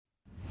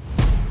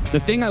The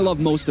thing I love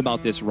most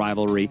about this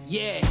rivalry,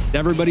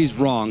 everybody's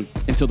wrong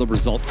until the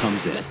result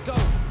comes in. Let's go.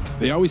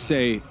 They always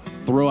say,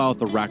 throw out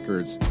the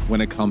records when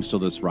it comes to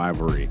this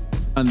rivalry.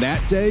 On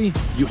that day,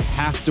 you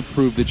have to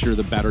prove that you're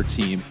the better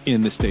team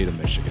in the state of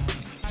Michigan.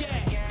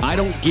 I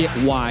don't get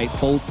why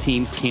both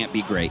teams can't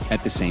be great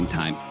at the same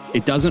time.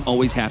 It doesn't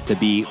always have to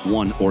be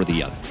one or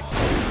the other.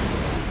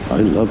 I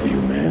love you,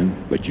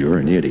 man, but you're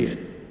an idiot.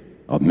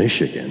 A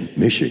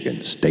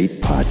Michigan State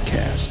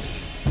podcast.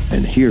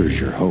 And here's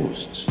your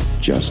hosts,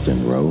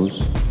 Justin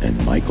Rose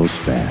and Michael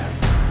Spath.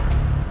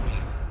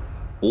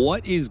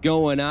 What is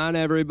going on,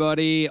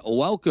 everybody?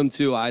 Welcome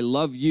to I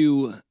Love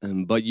You,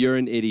 But You're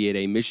an Idiot,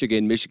 a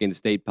Michigan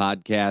State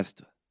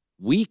podcast.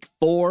 Week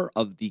 4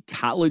 of the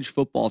college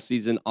football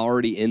season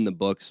already in the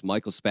books.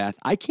 Michael Spath,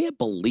 I can't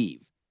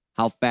believe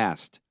how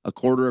fast a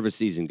quarter of a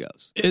season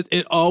goes.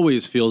 It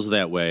always feels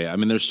that way. I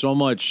mean, there's so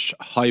much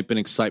hype and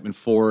excitement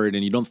for it,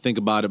 and you don't think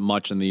about it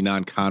much in the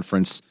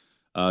non-conference,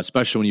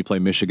 especially when you play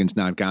Michigan's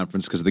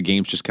non-conference, because the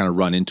games just kind of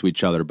run into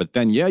each other. But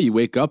then, you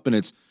wake up and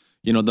it's,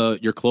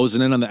 you're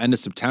closing in on the end of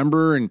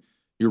September, and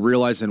you're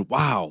realizing,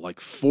 wow, a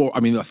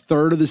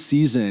third of the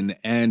season.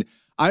 And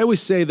I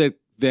always say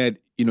that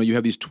you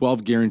have these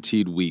 12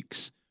 guaranteed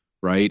weeks,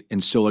 right?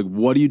 And so,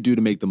 what do you do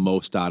to make the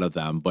most out of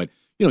them? But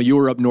you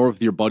were up north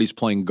with your buddies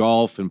playing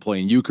golf and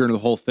playing euchre and the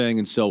whole thing.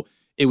 And so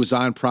it was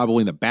on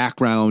probably in the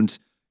background.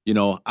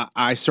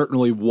 I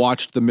certainly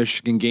watched the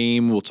Michigan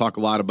game. We'll talk a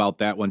lot about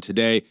that one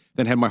today.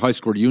 Then had my high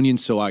school reunion.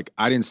 So I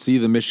didn't see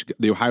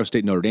the Ohio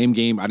State Notre Dame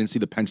game. I didn't see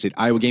the Penn State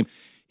Iowa game.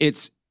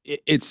 It's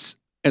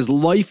as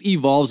life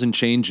evolves and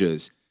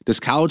changes, does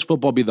college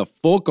football be the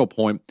focal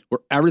point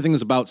where everything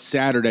is about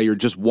Saturday? You're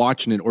just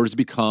watching it, or does it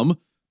become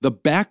the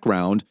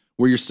background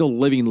where you're still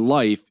living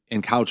life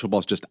and college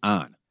football is just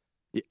on?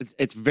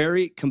 It's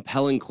very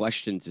compelling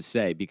question to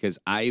say, because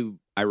I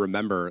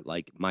remember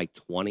my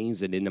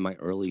 20s and into my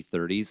early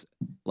 30s,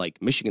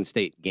 Michigan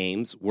State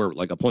games were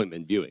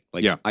appointment viewing.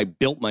 I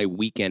built my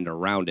weekend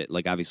around it.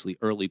 Obviously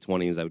early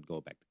 20s, I would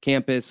go back to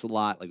campus a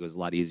lot. It was a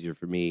lot easier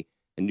for me.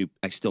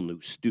 I still knew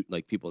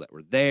people that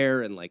were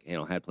there and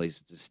had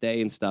places to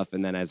stay and stuff.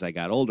 And then as I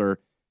got older,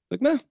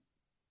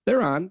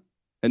 they're on.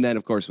 And then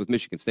of course with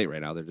Michigan State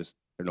right now, they're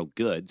no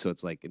good. So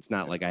it's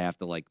not like I have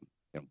to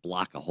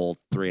block a whole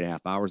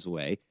 3.5 hours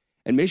away.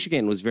 And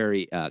Michigan was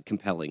very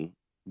compelling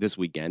this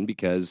weekend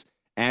because,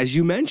 as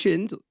you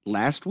mentioned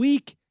last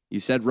week, you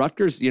said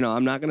Rutgers,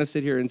 I'm not going to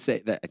sit here and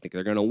say that I think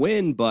they're going to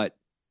win, but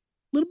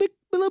a little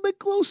bit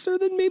closer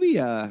than maybe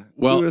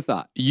we would have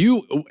thought.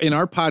 You, in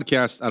our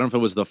podcast, I don't know if it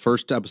was the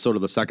first episode or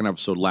the second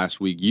episode last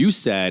week, you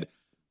said,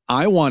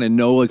 I want to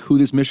know who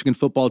this Michigan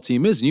football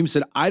team is. And you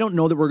said, I don't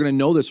know that we're going to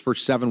know this for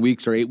 7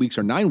 weeks or 8 weeks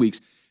or 9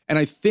 weeks. And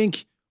I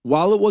think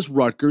while it was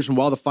Rutgers and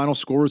while the final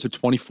score was a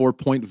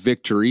 24-point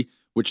victory,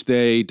 which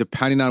they,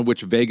 depending on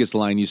which Vegas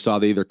line you saw,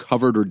 they either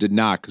covered or did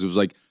not, because it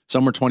was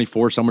some were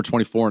 24, some were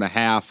 24 and a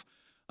half,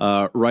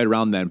 right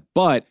around then.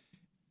 But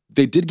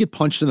they did get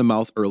punched in the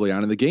mouth early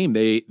on in the game.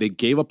 They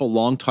gave up a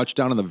long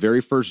touchdown on the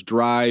very first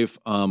drive.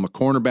 A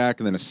cornerback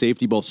and then a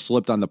safety both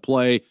slipped on the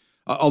play.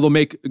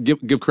 Although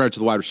give credit to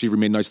the wide receiver,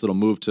 made a nice little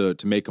move to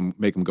make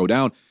them go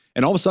down.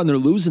 And all of a sudden they're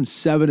losing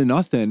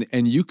 7-0,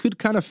 and you could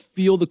kind of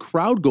feel the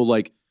crowd go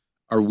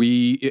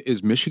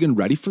is Michigan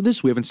ready for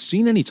this? We haven't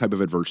seen any type of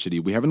adversity.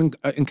 We haven't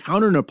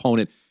encountered an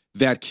opponent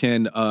that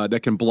can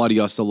bloody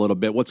us a little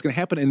bit. What's going to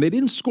happen? And they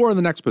didn't score on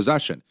the next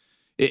possession.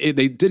 They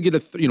did get a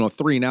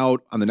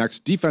 3-and-out on the next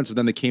defense, and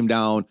then they came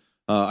down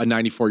a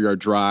 94-yard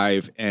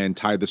drive and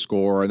tied the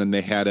score, and then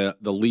they had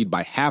the lead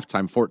by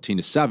halftime,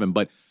 14-7.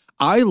 But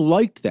I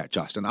liked that,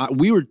 Justin.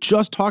 We were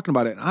just talking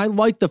about it, and I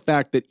liked the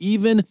fact that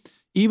even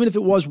if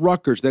it was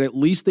Rutgers, that at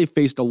least they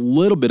faced a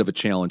little bit of a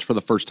challenge for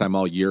the first time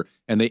all year,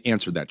 and they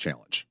answered that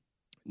challenge.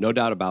 No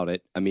doubt about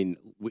it. I mean,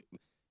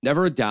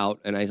 never a doubt,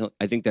 and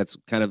I think that's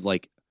kind of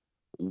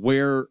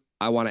where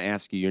I want to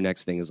ask you your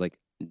next thing is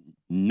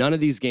none of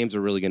these games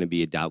are really going to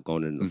be a doubt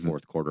going into the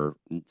fourth quarter.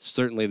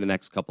 Certainly the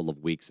next couple of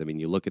weeks. I mean,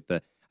 you look at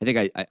I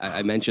think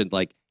I mentioned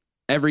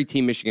every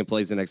team Michigan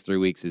plays the next 3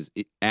 weeks is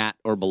at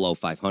or below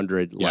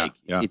 500.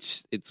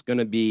 It's going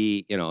to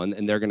be,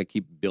 and they're going to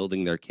keep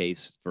building their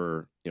case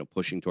for,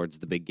 pushing towards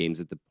the big games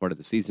at the part of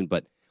the season.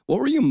 But what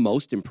were you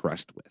most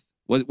impressed with?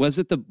 Was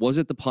it the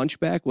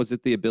punchback? Was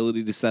it the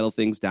ability to settle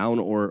things down,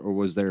 or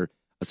was there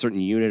a certain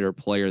unit or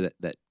player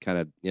that kind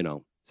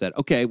of, said,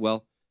 okay,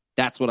 well,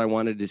 that's what I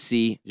wanted to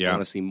see. Yeah. I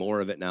want to see more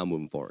of it now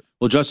moving forward.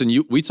 Well,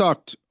 Justin, we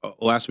talked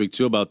last week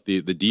too about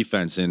the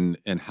defense and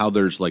how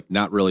there's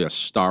not really a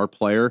star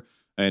player,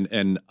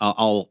 and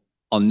I'll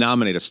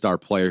nominate a star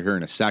player here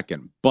in a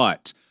second.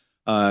 But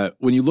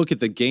when you look at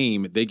the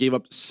game, they gave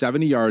up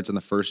 70 yards on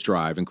the first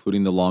drive,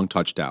 including the long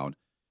touchdown.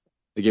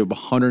 They gave up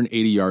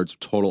 180 yards of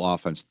total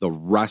offense the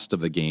rest of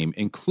the game,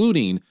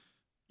 including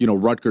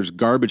Rutgers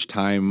garbage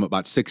time,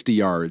 about 60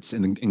 yards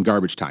in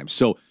garbage time.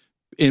 So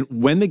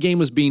when the game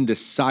was being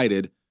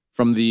decided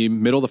from the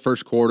middle of the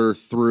first quarter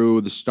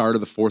through the start of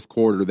the fourth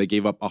quarter, they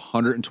gave up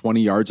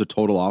 120 yards of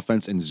total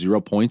offense and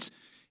 0 points.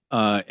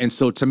 And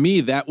so to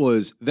me, that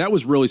was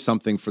really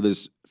something for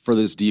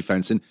this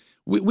defense. And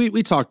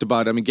we talked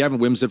about it. I mean, Gavin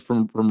Wimsatt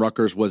from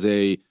Rutgers was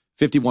a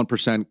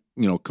 51%,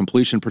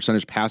 completion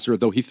percentage passer,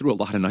 though he threw a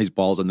lot of nice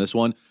balls on this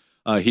one.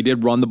 He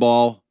did run the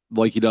ball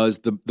like he does.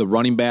 The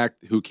running back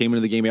who came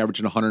into the game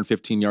averaging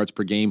 115 yards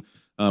per game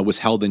was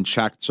held in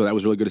check, so that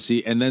was really good to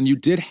see. And then you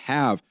do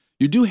have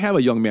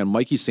a young man,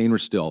 Mikey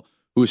Sainer,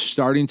 who is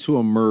starting to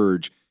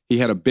emerge. He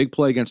had a big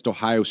play against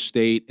Ohio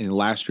State in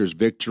last year's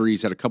victory.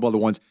 He's had a couple other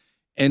ones.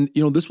 And,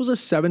 this was a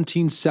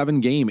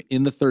 17-7 game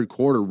in the third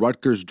quarter.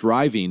 Rutgers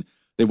driving.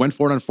 They went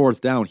for it on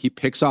fourth down. He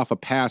picks off a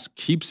pass,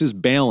 keeps his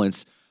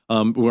balance,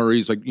 where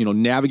he's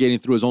navigating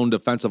through his own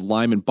defensive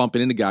lineman,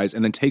 bumping into guys,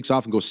 and then takes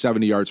off and goes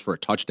 70 yards for a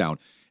touchdown.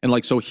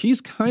 And so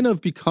he's kind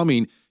of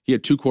becoming, he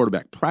had 2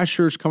 quarterback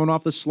pressures coming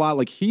off the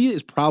slot. He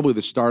is probably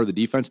the star of the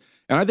defense.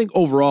 And I think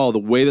overall, the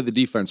way that the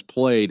defense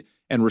played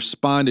and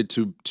responded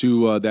to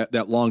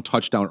that long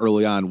touchdown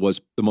early on was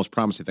the most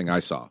promising thing I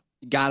saw.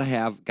 Gotta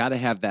have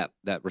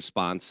that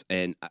response,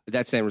 and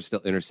that San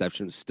Francisco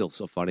interception is still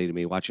so funny to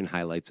me. Watching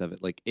highlights of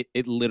it,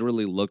 it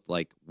literally looked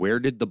like, where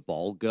did the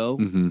ball go?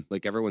 Mm-hmm.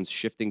 Everyone's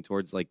shifting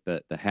towards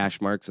the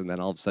hash marks, and then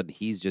all of a sudden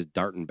he's just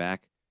darting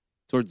back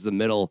towards the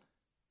middle,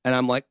 and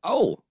I'm like,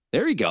 oh,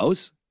 there he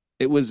goes.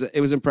 It was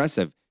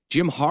impressive.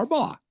 Jim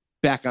Harbaugh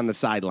back on the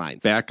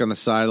sidelines.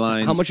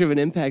 How much of an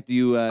impact did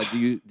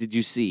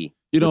you see?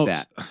 With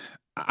that?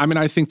 I mean,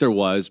 I think there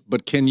was,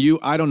 but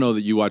I don't know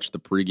that you watched the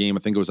pregame. I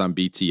think it was on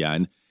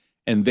BTN,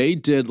 and they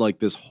did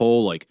this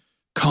whole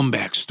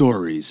comeback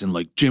stories and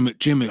Jimmy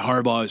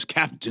Harbaugh's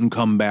captain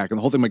comeback and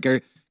the whole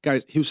thing.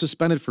 Guys, he was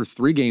suspended for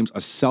 3 games,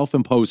 a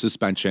self-imposed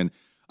suspension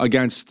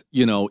against,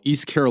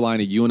 East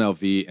Carolina,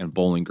 UNLV, and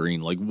Bowling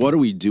Green. What are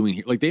we doing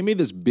here? They made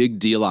this big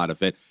deal out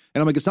of it.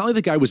 And I'm it's not like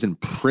the guy was in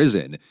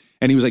prison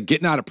and he was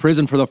getting out of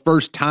prison for the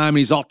first time and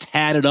he's all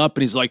tatted up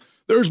and he's like,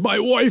 there's my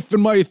wife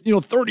and my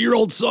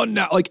 30-year-old son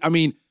now.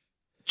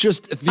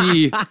 Just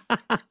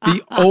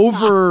the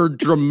over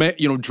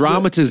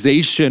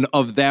dramatization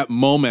of that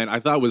moment,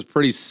 I thought was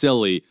pretty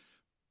silly.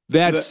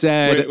 That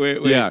said,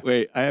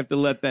 wait. I have to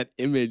let that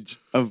image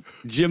of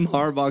Jim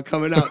Harbaugh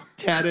coming out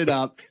tatted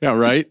up. Yeah,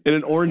 right. In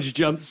an orange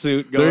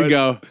jumpsuit. There you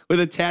go. With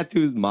a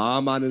tattooed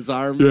mom on his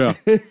arm. Yeah.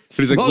 But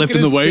he's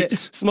lifting the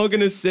weights.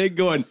 Smoking a cig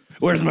going,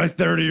 where's my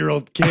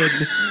 30-year-old kid?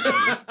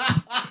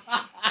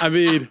 I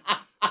mean,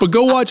 but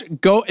go watch. I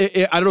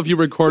don't know if you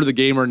recorded the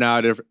game or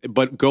not,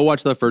 but go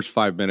watch the first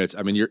 5 minutes.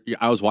 I mean,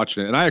 I was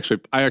watching it, and I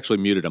actually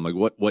muted. I'm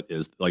what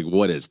is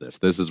this?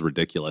 This is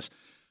ridiculous.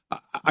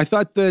 I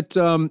thought that,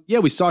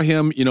 we saw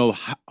him,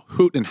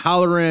 hooting and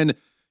hollering,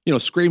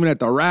 screaming at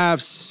the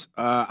refs.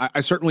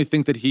 I certainly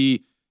think that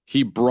he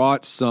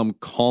brought some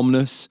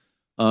calmness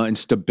and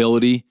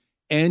stability.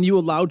 And you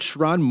allowed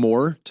Sherrone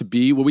Moore to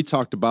be, what we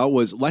talked about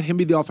was let him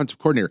be the offensive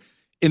coordinator.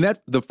 In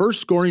the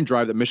first scoring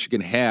drive that Michigan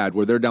had,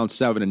 where they're down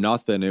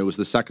 7-0, it was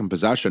the second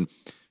possession,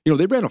 they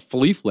ran a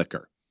flea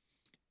flicker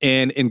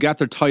and got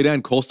their tight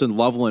end, Colston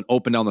Loveland,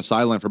 open down the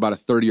sideline for about a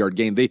 30-yard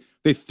gain.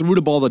 They threw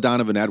the ball to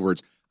Donovan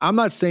Edwards. I'm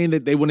not saying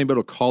that they wouldn't be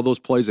able to call those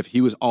plays if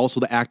he was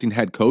also the acting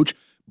head coach,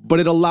 but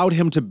it allowed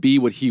him to be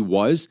what he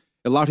was.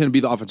 It allowed him to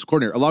be the offensive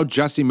coordinator. It allowed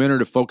Jesse Minter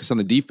to focus on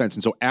the defense.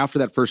 And so after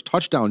that first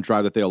touchdown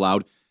drive that they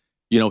allowed,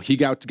 he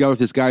got together with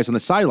his guys on the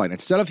sideline.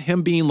 Instead of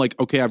him being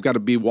okay, I've got to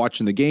be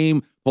watching the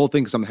game, the whole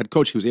thing because I'm the head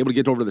coach, he was able to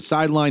get over to the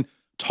sideline,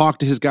 talk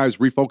to his guys,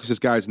 refocus his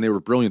guys, and they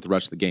were brilliant the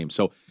rest of the game.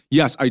 So,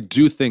 yes, I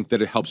do think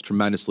that it helps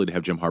tremendously to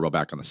have Jim Harbaugh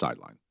back on the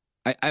sideline.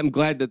 I'm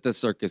glad that the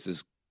circus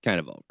is kind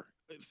of over.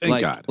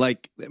 Thank God. I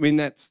mean,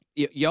 that's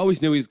you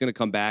always knew he was going to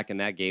come back, and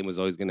that game was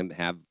always going to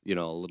have a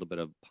little bit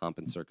of pomp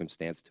and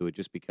circumstance to it,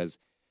 just because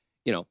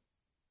the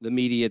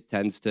media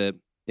tends to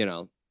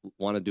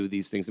want to do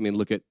these things. I mean,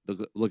 look at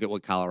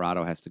what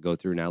Colorado has to go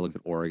through now. Look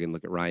at Oregon.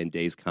 Look at Ryan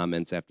Day's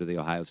comments after the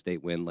Ohio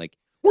State win.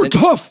 We're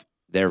tough.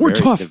 We're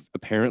tough.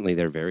 Apparently,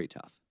 they're very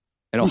tough.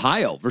 And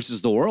Ohio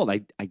versus the world,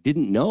 I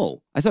didn't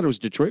know. I thought it was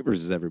Detroit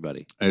versus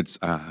everybody. It's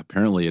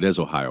apparently it is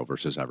Ohio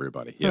versus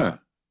everybody. Yeah. Huh.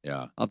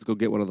 Yeah. I'll have to go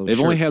get one of those. They've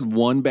shirts. only had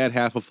one bad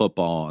half of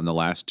football in the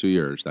last 2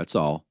 years. That's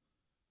all.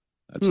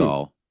 That's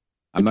all.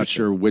 I'm not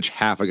sure which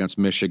half against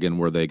Michigan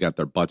where they got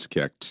their butts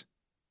kicked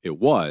it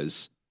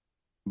was,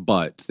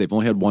 but they've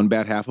only had one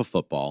bad half of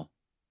football.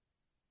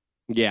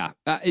 Yeah.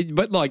 But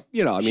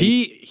I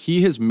mean.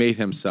 He has made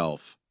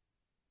himself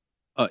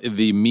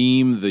the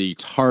meme, the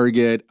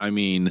target. I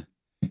mean,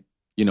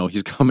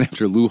 he's coming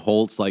after Lou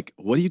Holtz.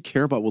 What do you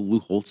care about what Lou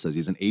Holtz says?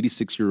 He's an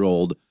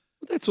 86-year-old.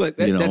 That's what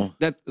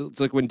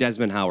it's like when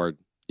Desmond Howard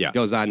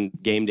goes on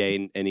game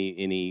day and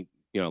he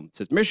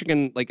says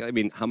Michigan,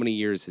 how many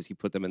years has he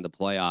put them in the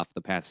playoff the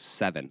past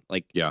 7?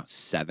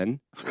 7?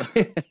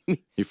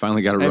 He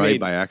finally got it right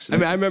by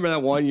accident. I remember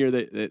that one year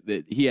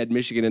that he had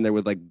Michigan in there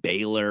with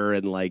Baylor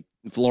and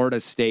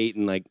Florida State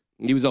and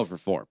he was 0 for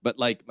 4. But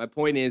my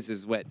point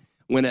is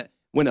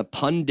when a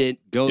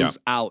pundit goes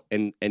out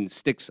and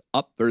sticks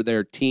up for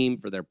their team,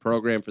 for their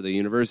program, for the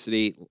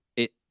university,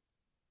 it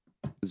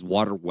is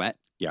water wet.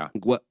 Yeah.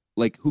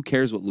 Who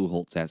cares what Lou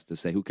Holtz has to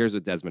say? Who cares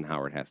what Desmond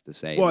Howard has to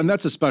say? Well, and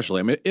that's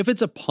especially, if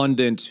it's a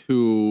pundit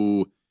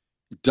who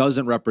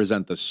doesn't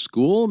represent the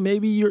school,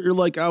 maybe you're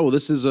like, oh, well,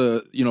 this is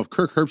if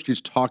Kirk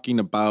Herbstreit's talking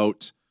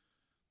about,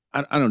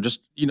 I don't know, just,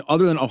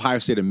 other than Ohio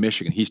State and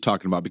Michigan, he's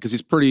talking about, because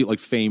he's pretty like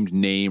famed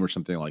name or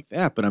something like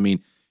that. But I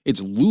mean,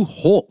 it's Lou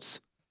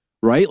Holtz,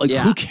 right? Like,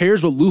 who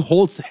cares what Lou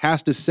Holtz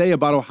has to say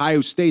about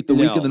Ohio State the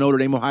week of the Notre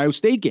Dame Ohio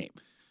State game?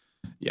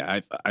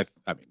 Yeah, I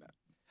mean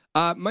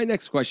that. My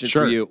next question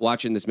for you,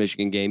 watching this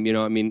Michigan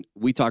game,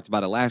 we talked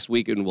about it last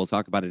week, and we'll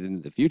talk about it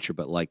into the future,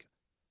 but like,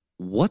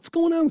 what's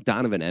going on with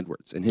Donovan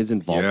Edwards and his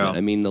involvement? Yeah. I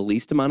mean, the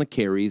least amount of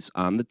carries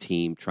on the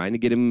team, trying to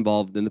get him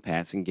involved in the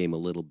passing game a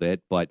little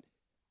bit, but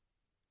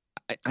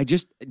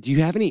do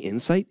you have any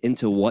insight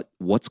into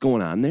what's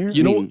going on there?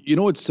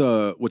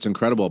 What's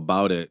incredible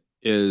about it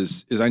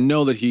is I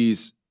know that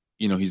he's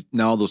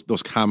now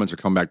those comments are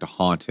coming back to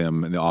haunt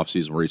him in the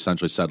offseason, where he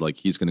essentially said like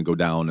he's going to go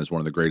down as one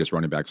of the greatest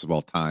running backs of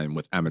all time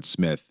with Emmitt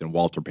Smith and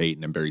Walter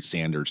Payton and Barry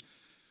Sanders.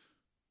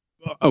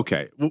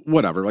 Okay,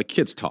 whatever. Like,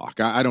 kids talk.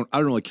 I don't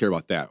really care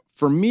about that.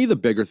 For me, the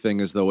bigger thing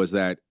is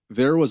that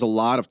there was a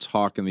lot of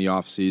talk in the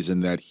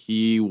offseason that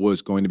he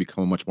was going to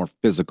become a much more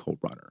physical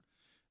runner,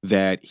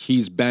 that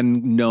he's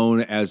been known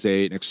as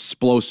an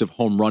explosive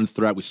home run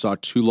threat. We saw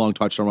 2 long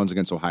touchdown runs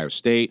against Ohio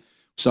State,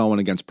 saw one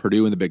against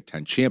Purdue in the Big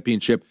Ten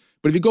championship.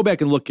 But if you go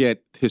back and look at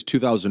his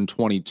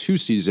 2022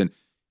 season,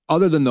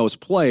 other than those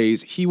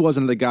plays, he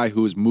wasn't the guy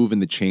who was moving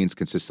the chains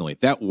consistently.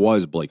 That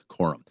was Blake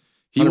Corum.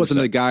 He 100%. Wasn't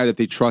the guy that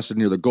they trusted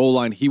near the goal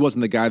line. He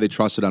wasn't the guy they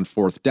trusted on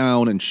 4th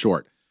down and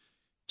short.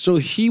 So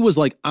he was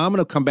like, I'm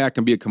going to come back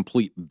and be a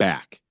complete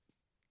back.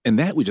 And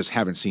that we just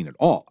haven't seen at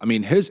all. I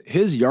mean,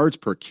 his yards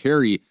per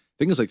carry, I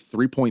think it's like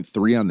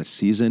 3.3 on the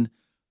season.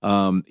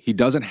 He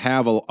doesn't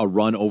have a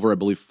run over, I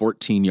believe,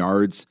 14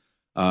 yards.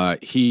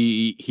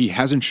 He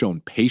hasn't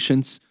shown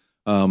patience.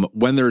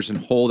 When there's a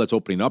hole that's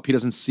opening up, he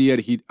doesn't see it.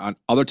 He on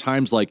other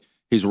times, like,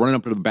 he's running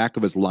up to the back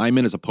of his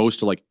lineman as opposed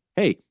to like,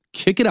 hey,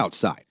 kick it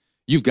outside.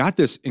 You've got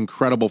this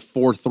incredible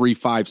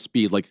 4.35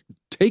 speed. Like,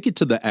 take it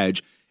to the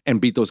edge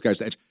and beat those guys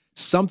to the edge.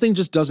 Something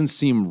just doesn't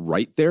seem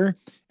right there.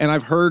 And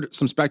I've heard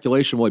some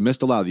speculation, well, he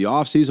missed a lot of the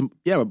offseason.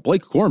 Yeah, but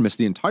Blake Corum missed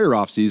the entire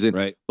offseason.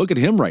 Right. Look at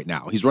him right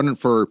now. He's running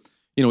for,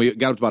 he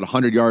got up to about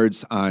 100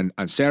 yards on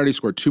Saturday,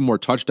 scored 2 more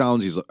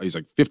touchdowns. He's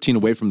like 15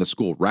 away from the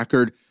school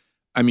record.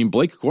 I mean,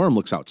 Blake Corum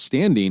looks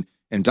outstanding.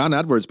 And Don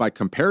Edwards, by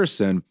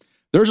comparison,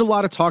 there's a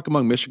lot of talk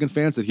among Michigan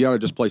fans that he ought to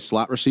just play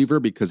slot receiver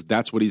because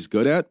that's what he's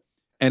good at.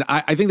 And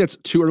I think that's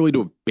too early to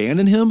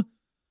abandon him,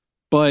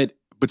 but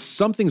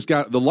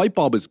the light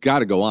bulb has got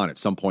to go on at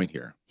some point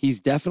here. He's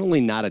definitely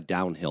not a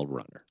downhill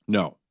runner.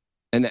 No.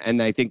 And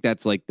I think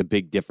that's like the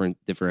big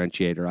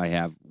differentiator I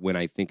have when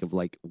I think of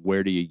like,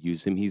 where do you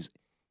use him? He's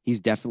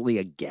definitely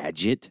a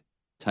gadget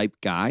type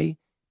guy,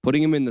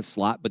 putting him in the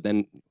slot, but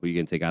then who are you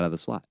going to take out of the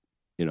slot?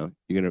 You're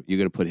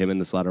gonna put him in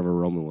the slot over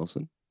Roman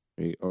Wilson,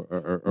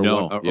 or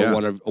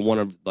one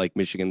of like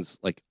Michigan's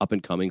like up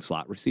and coming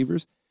slot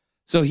receivers.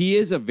 So he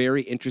is a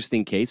very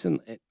interesting case, and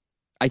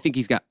I think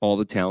he's got all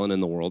the talent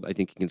in the world. I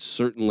think he can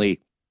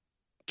certainly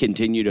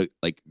continue to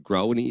like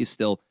grow, and he is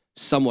still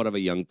somewhat of a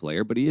young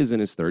player, but he is in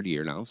his 3rd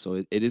year now.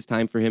 So it is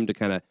time for him to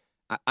kind of.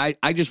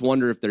 I just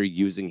wonder if they're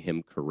using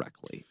him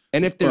correctly,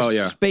 and if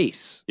there's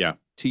space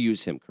to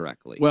use him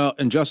correctly. Well,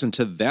 and Justin,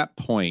 to that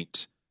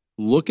point,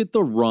 look at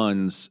the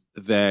runs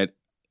that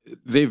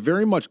they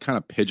very much kind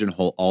of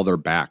pigeonhole all their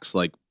backs.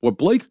 Like, what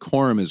Blake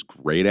Corum is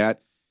great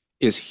at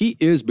is he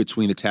is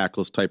between the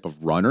tackles type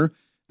of runner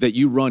that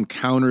you run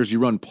counters, you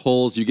run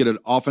pulls, you get an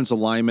offensive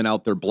lineman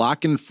out there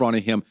blocking in front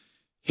of him,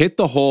 hit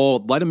the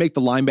hole, let him make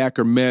the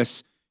linebacker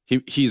miss.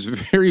 He's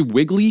very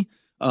wiggly,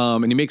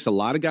 and he makes a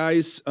lot of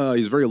guys.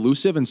 He's very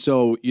elusive, and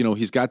so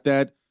he's got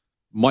that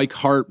Mike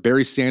Hart,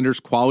 Barry Sanders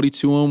quality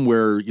to him,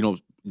 where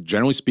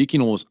generally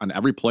speaking, almost on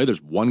every play,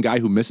 there's one guy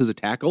who misses a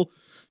tackle.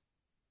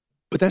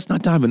 But that's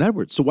not Donovan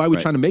Edwards. So why are we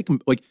trying to make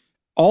him like?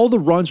 All the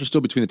runs are still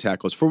between the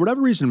tackles. For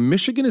whatever reason,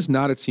 Michigan is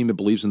not a team that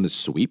believes in the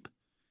sweep.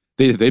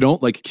 They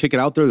don't like kick it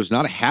out there. There's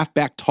not a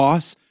halfback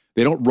toss.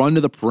 They don't run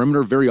to the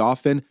perimeter very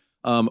often.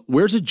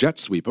 Where's a jet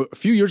sweep? A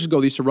few years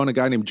ago, they used to run a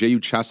guy named J.U.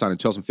 Chesson in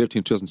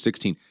 2015,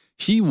 2016.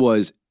 He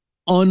was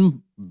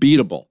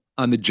unbeatable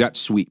on the jet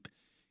sweep.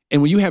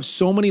 And when you have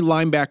so many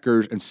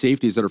linebackers and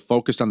safeties that are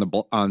focused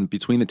on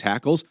between the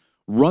tackles,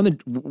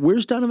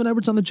 where's Donovan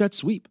Edwards on the jet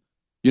sweep?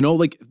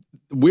 Like,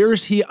 where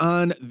is he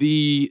on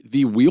the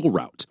wheel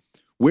route?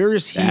 Where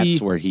is he?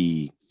 That's where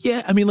he...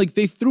 Yeah, I mean, like,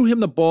 they threw him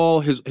the ball,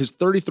 his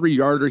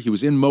 33-yarder. He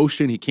was in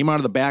motion. He came out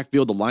of the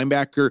backfield. The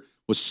linebacker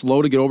was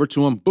slow to get over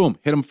to him. Boom,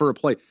 hit him for a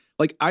play.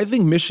 Like, I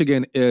think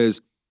Michigan is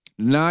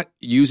not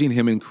using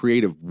him in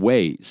creative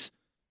ways.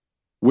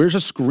 Where's a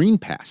screen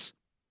pass?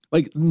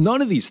 Like,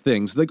 none of these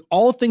things, like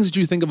all things that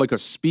you think of, like a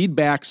speed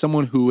back,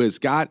 someone who has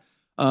got,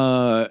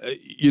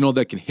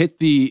 that can hit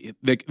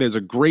there's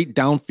a great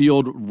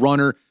downfield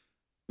runner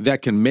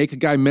that can make a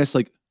guy miss.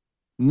 Like,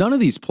 none of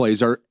these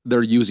plays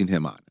they're using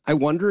him on. I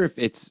wonder if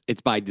it's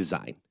by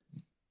design,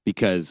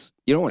 because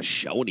you don't want to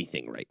show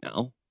anything right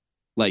now.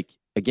 Like,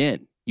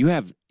 again, you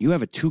have a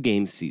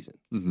 2-game season,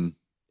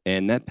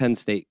 and that Penn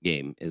State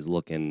game is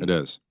looking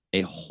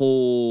a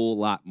whole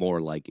lot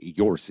more like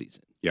your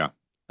season. Yeah.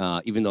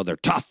 even though they're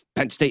tough.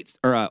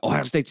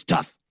 Ohio State's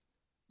tough.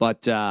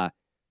 But, I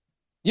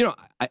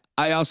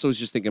also was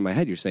just thinking in my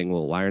head, you're saying,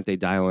 well, why aren't they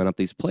dialing up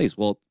these plays?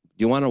 Well,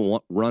 do you want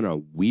to run a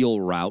wheel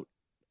route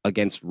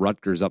against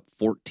Rutgers up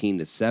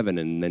 14-7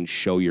 and then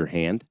show your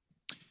hand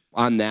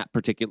on that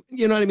particular,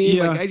 you know what I mean?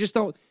 Yeah. Like, I just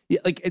don't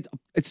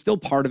it's still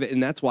part of it.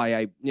 And that's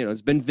why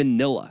it's been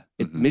vanilla.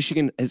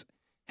 Michigan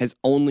has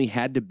only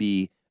had to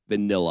be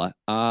vanilla.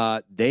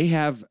 They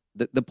have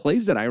the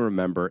plays that I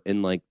remember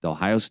in like the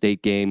Ohio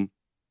State game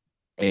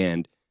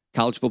and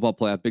college football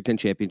playoff, Big Ten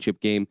championship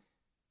game.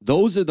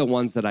 Those are the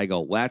ones that I go,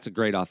 well, that's a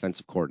great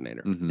offensive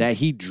coordinator that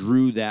he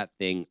drew that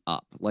thing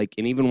up. Like,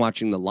 and even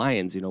watching the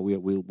Lions,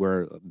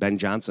 we're Ben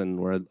Johnson,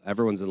 where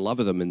everyone's in love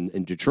with him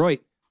in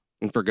Detroit,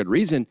 and for good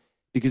reason,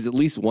 because at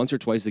least once or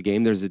twice a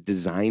game, there's a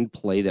designed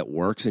play that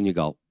works, and you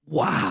go,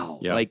 wow,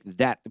 like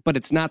that. But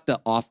it's not the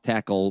off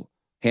tackle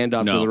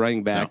handoff to the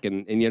running back,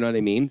 and you know what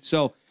I mean.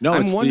 So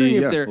I'm wondering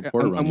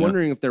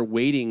if they're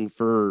waiting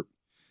for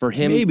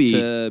him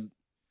to.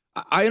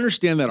 I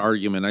understand that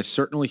argument. I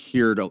certainly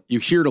hear it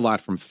a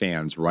lot from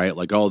fans, right?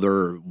 Like,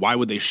 why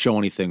would they show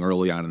anything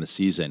early on in the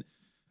season?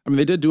 I mean,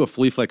 they did do a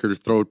flea flicker to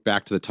throw it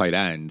back to the tight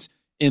ends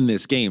in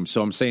this game.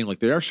 So I'm saying, like,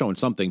 they are showing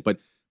something. But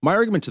my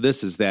argument to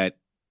this is that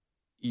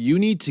you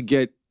need to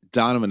get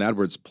Donovan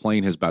Edwards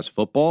playing his best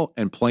football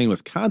and playing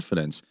with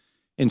confidence.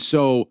 And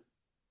so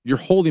you're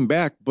holding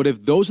back. But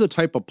if those are the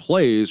type of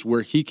plays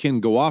where he can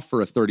go off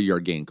for a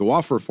 30-yard gain, go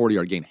off for a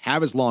 40-yard gain,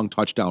 have his long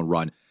touchdown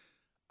run,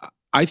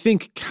 I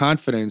think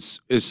confidence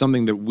is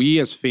something that we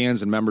as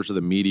fans and members of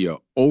the media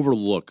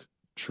overlook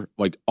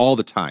like all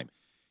the time.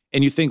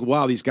 And you think,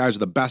 wow, these guys are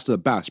the best of the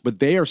best, but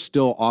they are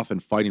still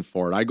often fighting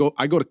for it. I go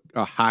to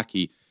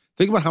hockey.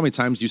 Think about how many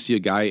times you see a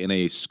guy in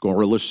a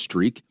scoreless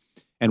streak,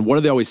 and what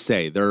do they always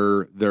say?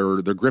 They're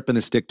gripping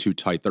the stick too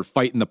tight. They're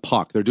fighting the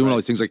puck. They're doing all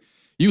these things. Like,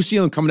 you see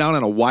them come down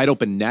on a wide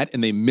open net,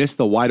 and they miss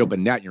the wide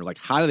open net, and you're like,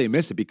 how do they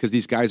miss it? Because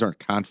these guys aren't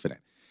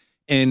confident.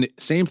 And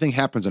same thing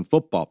happens in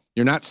football.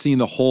 You're not seeing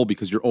the whole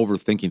because you're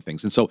overthinking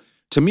things. And so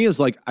to me, is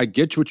like, I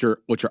get what you're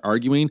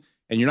arguing,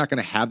 and you're not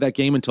going to have that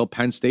game until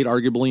Penn State,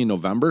 arguably in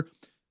November.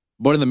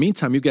 But in the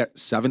meantime, you get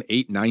 7,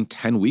 8, 9,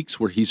 10 weeks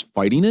where he's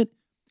fighting it.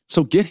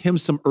 So get him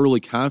some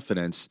early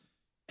confidence,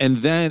 and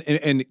then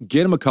and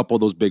get him a couple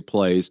of those big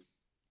plays,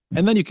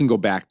 and then you can go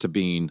back to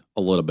being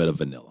a little bit of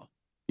vanilla.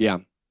 Yeah.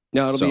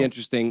 No, it'll be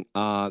interesting.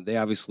 They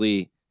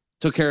obviously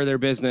took care of their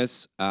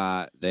business.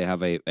 They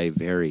have a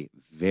very,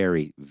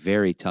 very,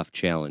 very tough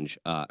challenge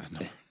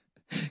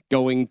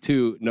going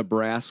to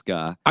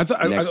Nebraska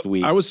next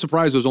week. I was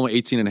surprised it was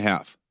only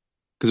 18.5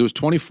 because it was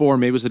 24.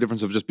 Maybe it was the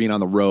difference of just being on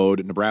the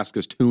road.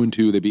 Nebraska's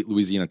 2-2. They beat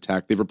Louisiana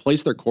Tech. They've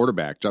replaced their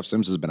quarterback. Jeff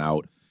Sims has been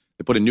out.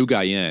 They put a new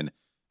guy in.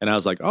 And I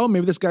was like, oh,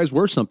 maybe this guy's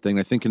worth something.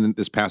 I think in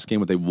this past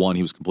game that they won,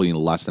 he was completing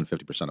less than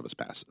 50% of his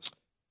passes.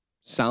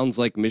 Sounds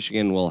like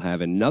Michigan will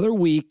have another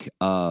week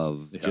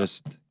of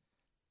just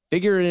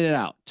figuring it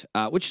out,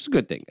 which is a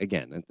good thing.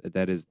 Again,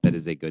 that is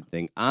a good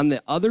thing. On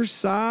the other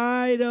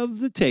side of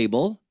the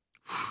table,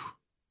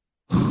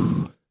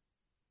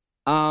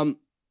 I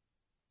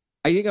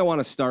think I want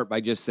to start by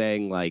just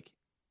saying, like,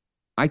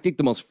 I think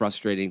the most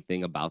frustrating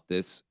thing about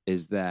this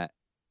is that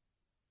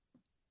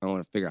I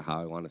want to figure out how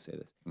I want to say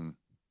this.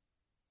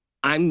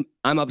 I'm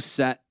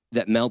upset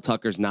that Mel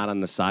Tucker's not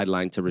on the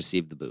sideline to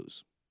receive the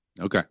boos.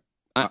 Okay.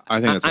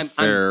 I think that's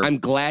fair. I'm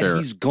glad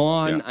he's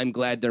gone. Yeah. I'm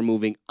glad they're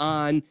moving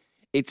on.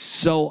 It's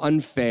so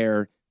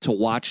unfair to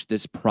watch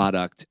this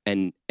product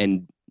and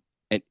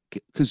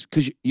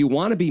because you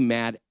want to be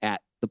mad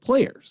at the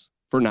players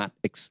for not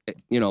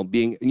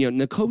being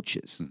the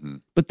coaches,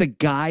 but the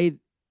guy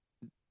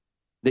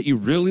that you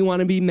really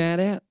want to be mad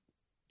at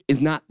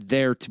is not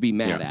there to be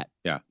mad at.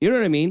 Yeah, you know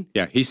what I mean?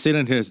 Yeah, he's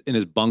sitting in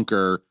his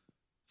bunker,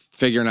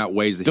 figuring out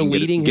ways that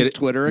deleting he can his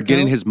Twitter account,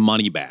 getting his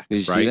money back. Did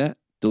you see that?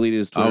 Deleted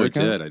his Twitter account?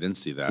 Oh, it did. I didn't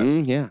see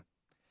that.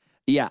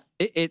 Yeah.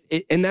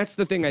 It and that's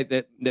the thing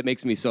that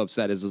makes me so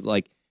upset is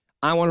like,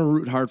 I want to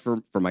root hard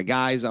for my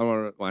guys. I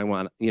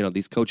want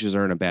these coaches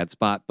are in a bad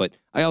spot, but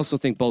I also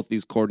think both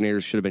these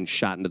coordinators should have been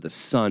shot into the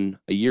sun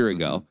a year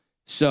ago.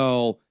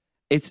 So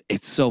it's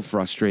so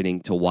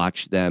frustrating to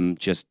watch them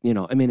just,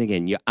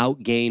 again, you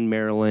outgain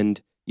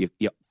Maryland. You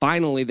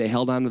finally, they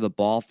held onto the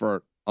ball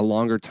for a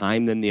longer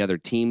time than the other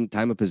team.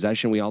 Time of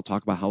possession, we all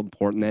talk about how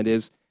important that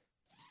is.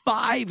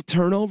 5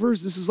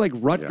 turnovers. This is like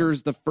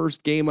Rutgers, the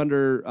first game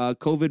under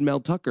COVID Mel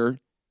Tucker,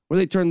 where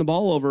they turned the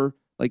ball over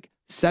like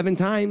 7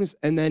 times,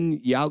 and then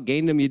you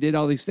outgained them. You did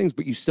all these things,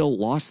 but you still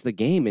lost the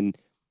game. And,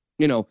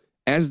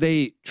 as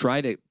they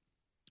try to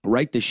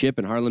right the ship,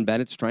 and Harlan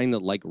Bennett's trying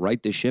to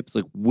right the ship, it's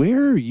like,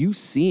 where are you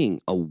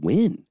seeing a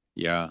win?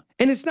 Yeah.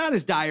 And it's not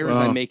as dire as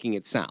I'm making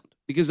it sound,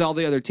 because all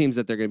the other teams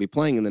that they're going to be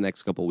playing in the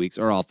next couple of weeks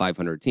are all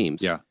 500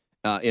 teams. Yeah.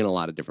 In a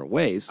lot of different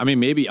ways. I mean,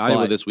 maybe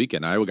Iowa this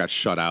weekend. Iowa got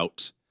shut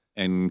out,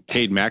 and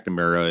Cade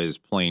McNamara is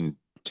playing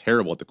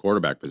terrible at the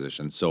quarterback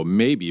position. So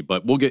maybe,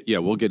 but we'll get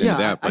into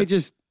that.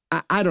 But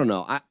I don't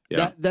know.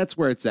 That's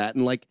where it's at.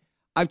 And like,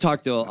 I've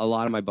talked to a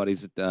lot of my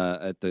buddies at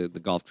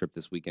the golf trip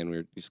this weekend. We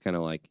were just kind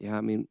of like,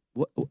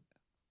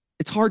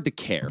 it's hard to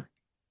care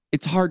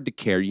it's hard to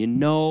care. You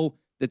know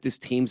that this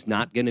team's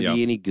not going to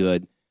be any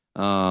good.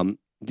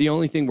 The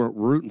only thing we're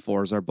rooting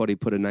for is our buddy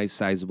put a nice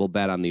sizable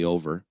bet on the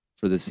over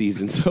for the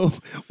season. So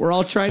we're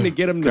all trying to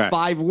get him to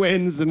 5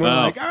 wins, and we're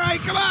like, all right,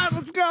 come on,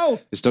 let's go.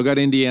 They still got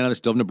Indiana. They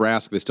still have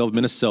Nebraska. They still have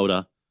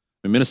Minnesota.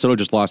 I mean, Minnesota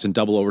just lost in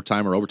double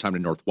overtime or overtime to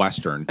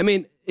Northwestern. I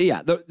mean,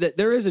 yeah,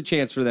 there is a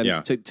chance for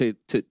them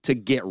to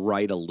get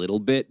right a little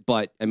bit.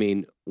 But, I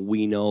mean,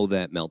 we know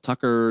that Mel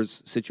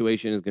Tucker's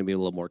situation is going to be a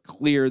little more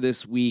clear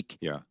this week.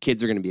 Yeah.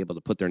 Kids are going to be able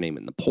to put their name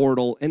in the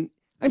portal. And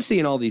I'm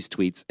seeing all these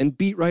tweets. And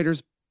beat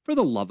writers, for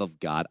the love of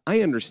God,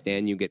 I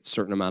understand you get a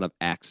certain amount of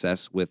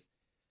access with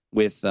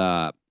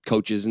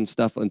coaches and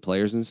stuff and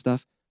players and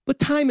stuff. But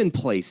time and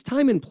place.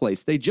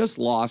 They just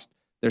lost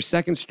their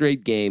second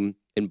straight game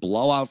in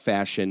blowout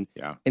fashion.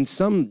 Yeah. And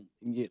some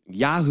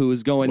Yahoo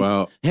is going,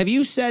 have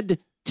you said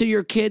to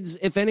your kids,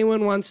 if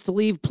anyone wants to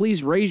leave,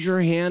 please raise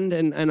your hand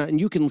and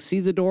you can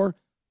see the door?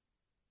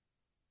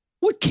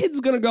 What kid's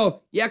going to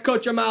go, yeah,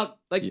 coach, I'm out.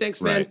 Like,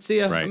 thanks, man. See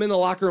ya. I'm in the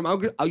locker room.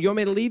 You want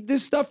me to leave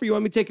this stuff or you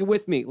want me to take it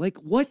with me? Like,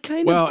 what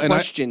kind of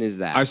question is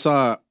that? I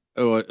saw,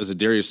 it was a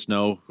Darius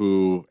Snow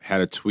who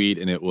had a tweet,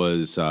 and it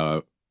was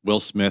Will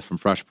Smith from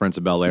Fresh Prince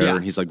of Bel-Air,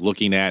 and he's like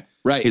looking at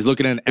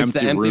an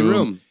empty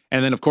room.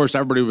 And then, of course,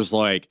 everybody was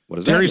like,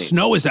 Darius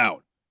Snow is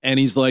out. And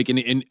he's like,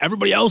 and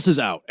everybody else is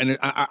out. And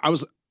I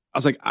was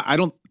like,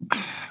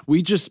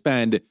 we just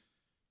spend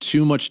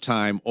too much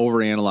time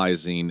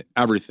overanalyzing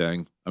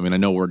everything. I mean, I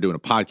know we're doing a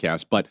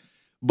podcast, but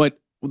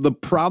the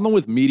problem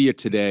with media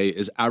today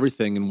is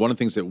everything. And one of the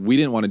things that we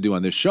didn't want to do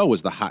on this show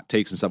was the hot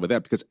takes and stuff like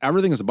that, because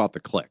everything is about the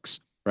clicks.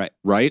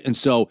 Right. And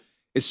so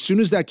as soon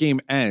as that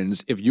game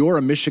ends, if you're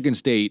a Michigan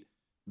State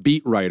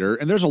beat writer,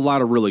 and there's a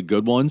lot of really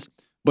good ones,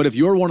 but if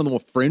you're one of the more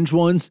fringe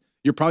ones,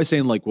 you're probably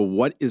saying like, well,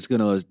 what is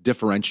going to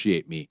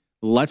differentiate me?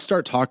 Let's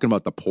start talking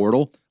about the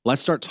portal.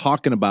 Let's start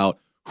talking about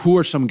who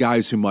are some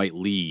guys who might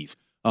leave.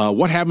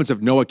 What happens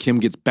if Noah Kim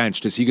gets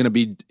benched? Is he going to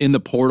be in the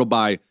portal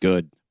by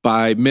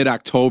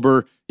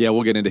mid-October? Yeah,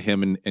 we'll get into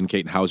him and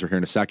Caton Hauser here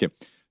in a second.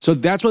 So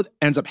that's what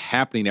ends up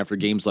happening after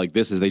games like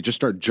this, is they just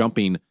start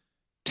jumping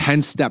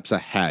 10 steps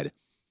ahead.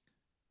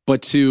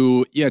 But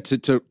to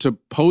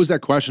pose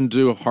that question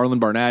to Harlan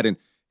Barnett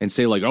and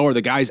say like, oh, are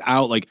the guys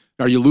out? Like,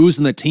 are you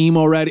losing the team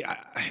already?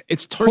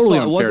 It's totally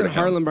unfair. It wasn't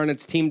Harlan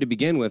Barnett's team to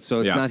begin with,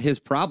 so it's not his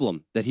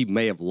problem that he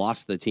may have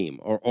lost the team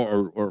or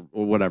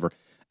whatever.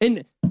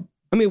 And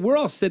I mean, we're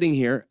all sitting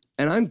here,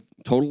 and I'm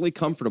totally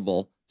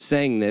comfortable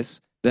saying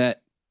this,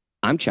 that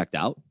I'm checked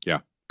out. Yeah.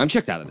 I'm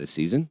checked out of this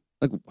season.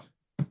 Like,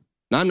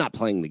 now I'm not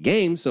playing the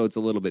game, so it's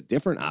a little bit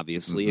different,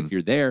 obviously, if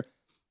you're there.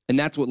 And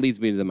that's what leads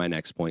me to my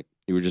next point.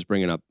 You were just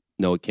bringing up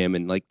Noah Kim,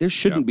 and like, there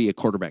shouldn't be a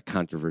quarterback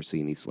controversy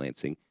in East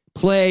Lansing.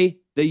 Play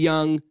the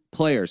young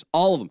players,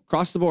 all of them,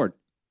 across the board.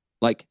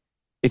 Like,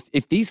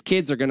 if these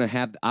kids are going to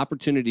have the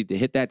opportunity to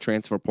hit that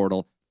transfer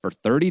portal for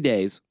 30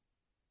 days,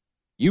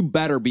 you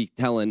better be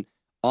telling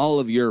all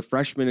of your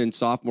freshmen and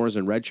sophomores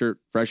and redshirt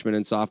freshmen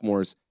and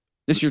sophomores,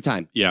 this is your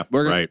time. Yeah,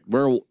 we're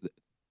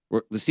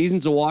the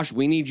season's a wash.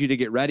 We need you to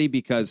get ready,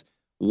 because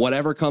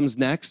whatever comes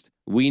next,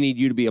 we need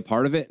you to be a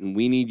part of it, and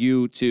we need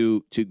you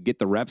to get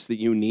the reps that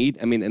you need.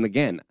 I mean, and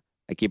again,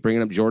 I keep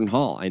bringing up Jordan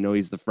Hall. I know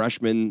he's the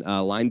freshman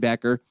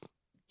linebacker.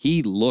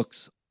 He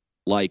looks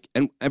like,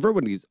 and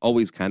everybody's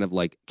always kind of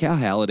like, Cal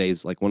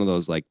Halliday's like one of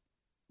those like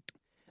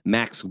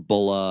Max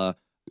Bulla,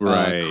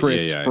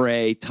 Chris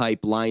Spray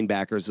type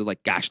linebackers. They're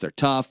like, gosh, they're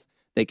tough.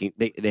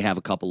 They have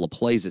a couple of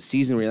plays this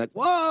season where you're like,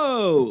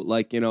 whoa,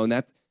 like, you know, and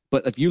that's,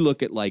 but if you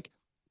look at like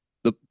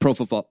the Pro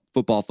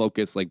Football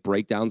Focus, like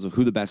breakdowns of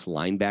who the best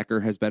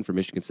linebacker has been for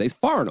Michigan State,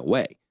 far and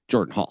away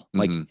Jordan Hall.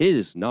 Like,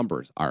 his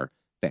numbers are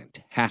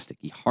fantastic.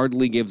 He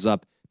hardly gives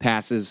up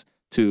passes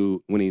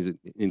to when he's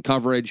in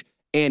coverage,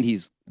 and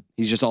he's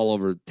just all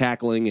over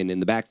tackling and in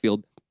the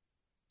backfield.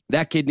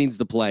 That kid needs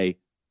to play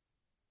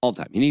all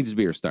the time. He needs to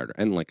be your starter.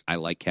 And like, I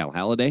like Cal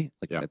Halliday.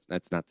 Like,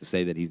 that's not to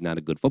say that he's not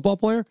a good football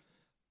player,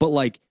 but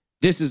like,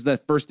 this is the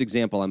first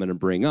example I'm going to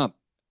bring up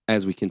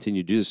as we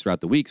continue to do this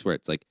throughout the weeks, where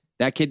it's like,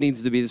 that kid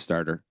needs to be the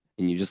starter,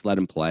 and you just let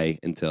him play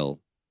until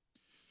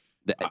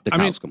the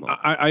cows come home.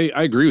 I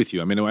agree with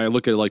you. I mean, when I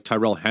look at like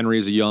Tyrell Henry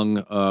as a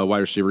young wide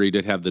receiver, he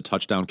did have the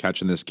touchdown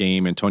catch in this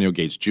game. Antonio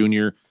Gates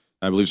Jr.,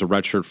 I believe, is a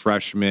redshirt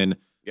freshman.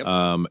 Yep.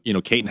 You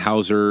know, Caton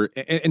Hauser.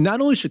 And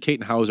not only should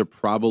Caton Hauser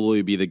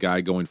probably be the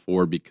guy going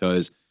forward,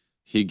 because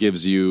he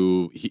gives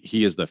you,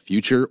 he is the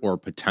future, or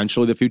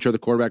potentially the future of the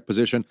quarterback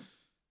position,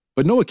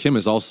 but Noah Kim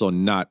is also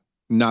not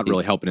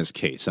really helping his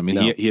case. I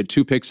mean, he had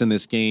 2 picks in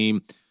this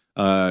game.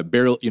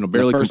 Barely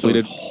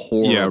completed.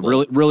 Yeah,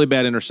 really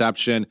bad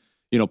interception.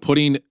 You know,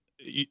 putting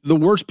the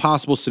worst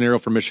possible scenario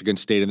for Michigan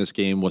State in this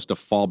game was to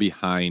fall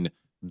behind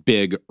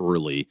big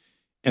early,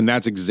 and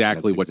that's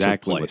exactly what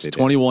took place.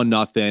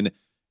 21-0.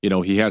 You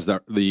know, he has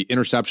the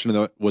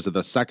interception. Was it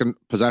the second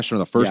possession or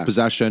the first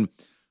possession?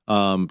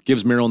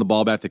 Gives Maryland the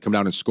ball back. They come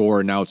down and score,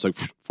 and now it's like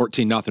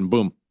 14-0.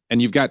 Boom,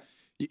 and you've got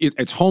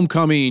it's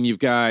homecoming. You've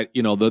got,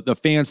 you know, the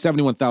fans,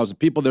 71,000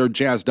 people. They're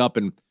jazzed up,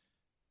 and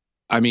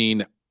I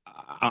mean,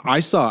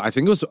 I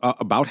think it was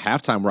about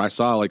halftime where I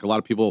saw like a lot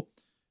of people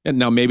And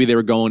now maybe they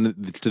were going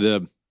to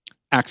the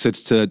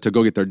exits to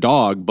go get their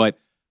dog, but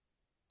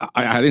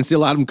I didn't see a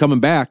lot of them coming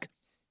back.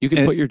 You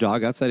can put your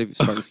dog outside of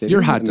Spartan Stadium.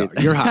 You're hot dog.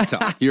 You're hot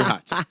dog. You're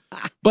hot dog.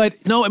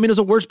 But no, I mean, it's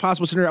a worst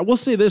possible scenario. I will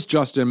say this,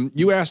 Justin.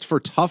 You asked for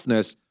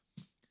toughness.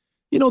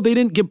 You know, they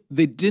didn't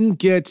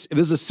get, this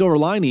is a silver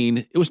lining.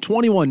 It was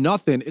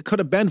 21-0. It could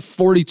have been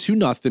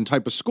 42-0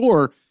 type of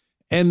score.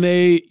 And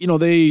they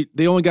only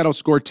got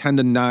outscored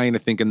 10-9, I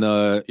think, in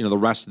the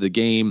rest of the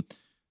game.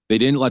 They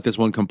didn't let this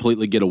one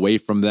completely get away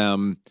from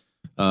them.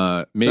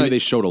 Maybe they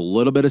showed a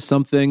little bit of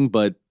something,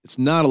 but it's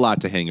not a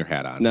lot to hang your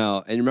hat on.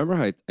 No, and remember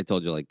how I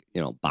told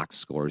you, box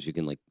scores, you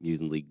can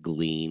usually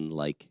glean,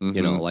 I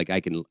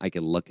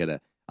can look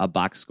at a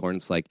box score and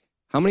it's like,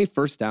 how many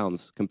first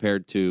downs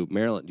compared to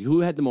Maryland? Who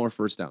had the more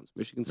first downs?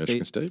 Michigan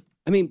State?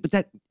 I mean, but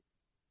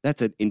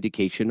that's an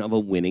indication of a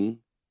winning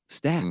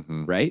stat,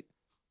 right?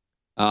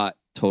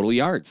 Total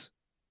yards.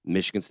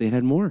 Michigan State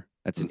had more.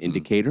 That's an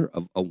indicator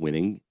of a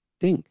winning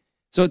thing.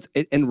 So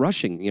and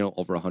rushing,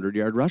 over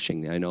 100-yard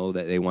rushing. I know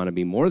that they want to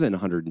be more than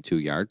 102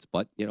 yards,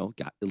 but,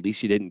 at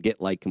least you didn't get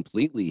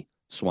completely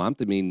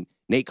swamped. I mean,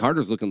 Nate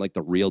Carter's looking like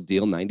the real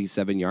deal,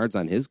 97 yards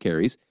on his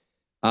carries.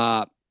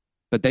 But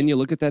then you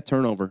look at that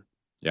turnover.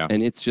 Yeah.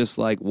 And it's just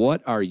like,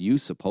 what are you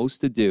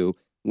supposed to do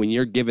when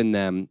you're giving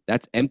them,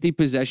 that's empty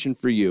possession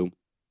for you.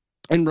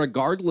 And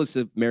regardless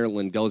if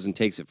Maryland goes and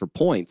takes it for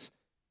points,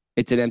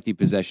 it's an empty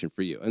possession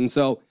for you. And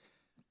so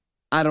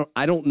I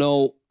don't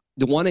know.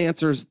 The one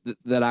answers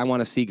that I want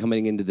to see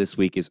coming into this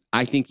week is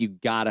I think you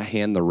got to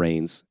hand the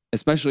reins,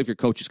 especially if your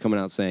coach is coming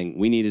out saying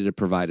we needed to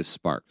provide a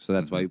spark. So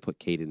that's why we put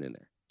Caden in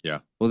there. Yeah.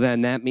 Well,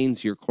 then that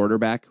means your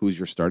quarterback, who's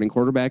your starting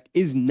quarterback,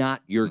 is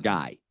not your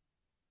guy.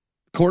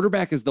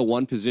 Quarterback is the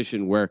one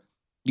position where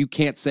you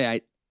can't say,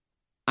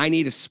 I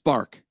need a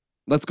spark.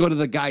 Let's go to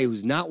the guy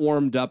who's not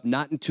warmed up,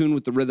 not in tune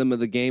with the rhythm of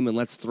the game, and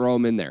let's throw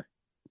him in there.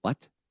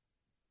 What?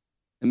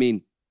 I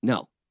mean,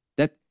 no.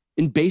 That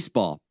in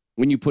baseball,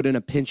 when you put in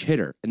a pinch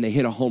hitter and they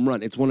hit a home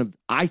run, it's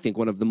I think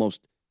one of the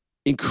most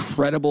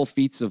incredible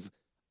feats of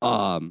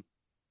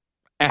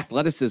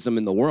athleticism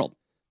in the world.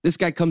 This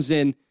guy comes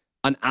in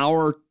an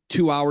hour,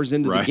 2 hours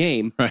into the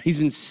game. Right. He's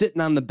been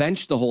sitting on the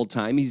bench the whole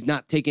time. He's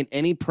not taking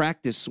any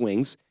practice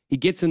swings. He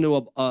gets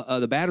into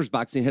the batter's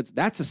box and hits.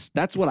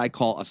 That's what I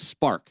call a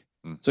spark.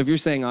 So if you're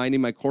saying, I need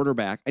my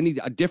quarterback, I need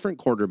a different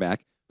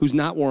quarterback who's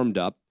not warmed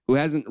up, who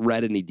hasn't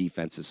read any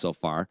defenses so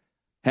far,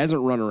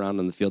 hasn't run around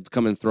on the field to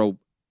come and throw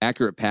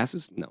accurate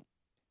passes. No,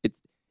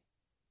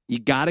 you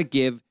got to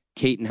give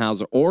Caden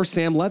Hauser or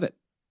Sam Levitt.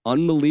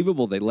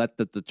 Unbelievable. They let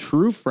the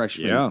true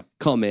freshman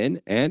come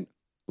in and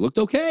looked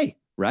okay.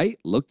 Right?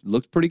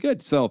 Looked pretty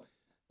good. So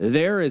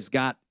there has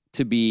got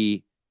to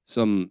be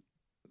some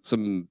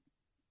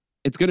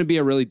it's going to be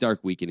a really dark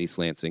week in East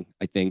Lansing,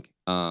 I think.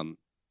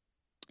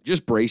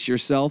 Just brace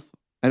yourself.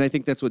 And I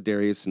think that's what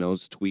Darius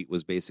Snow's tweet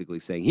was basically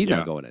saying. He's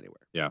not going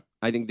anywhere. Yeah.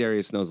 I think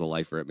Darius Snow's a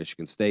lifer at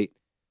Michigan State.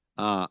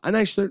 And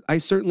I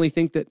certainly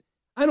think that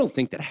I don't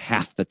think that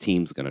half the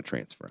team's going to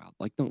transfer out.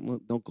 Like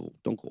don't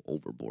go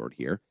overboard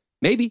here.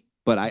 Maybe,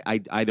 but I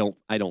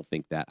don't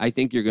think that. I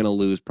think you're going to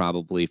lose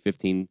probably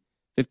 15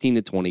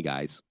 to 20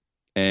 guys.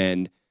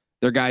 And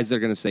they're guys that are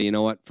going to say, you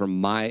know what, for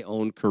my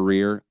own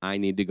career, I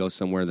need to go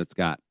somewhere that's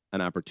got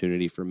an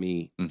opportunity for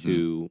me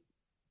to,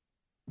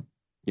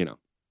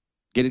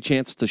 get a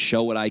chance to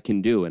show what I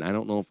can do. And I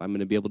don't know if I'm going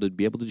to be able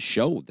to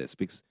show this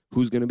because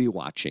who's going to be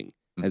watching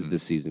as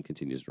this season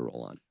continues to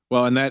roll on.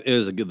 Well, and that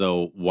is,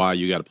 though, why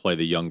you got to play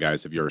the young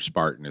guys if you're a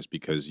Spartan, is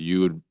because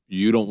you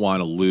don't want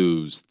to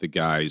lose the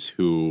guys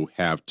who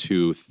have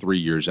 2-3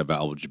 years of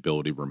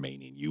eligibility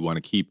remaining. You want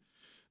to keep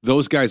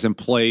those guys in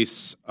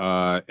place,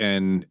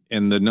 and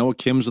the Noah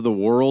Kims of the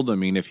world. I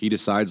mean, if he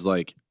decides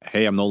like,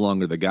 hey, I'm no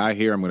longer the guy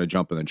here, I'm going to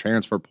jump in the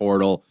transfer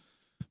portal,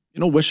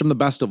 wish him the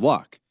best of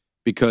luck,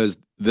 because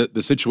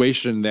the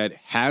situation that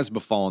has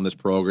befallen this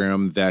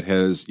program that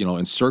has,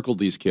 encircled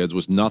these kids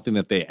was nothing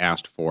that they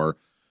asked for.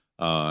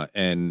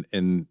 And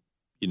they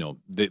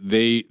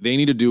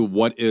need to do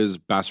what is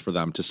best for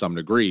them to some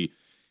degree.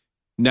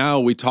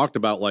 Now we talked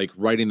about like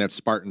writing that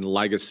Spartan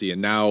legacy,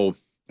 and now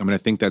I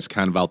think that's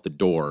kind of out the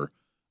door.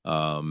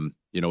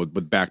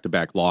 With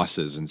back-to-back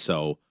losses. And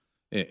so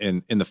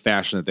in the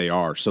fashion that they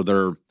are.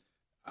 So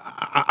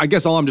I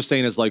guess all I'm just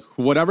saying is like,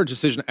 whatever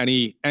decision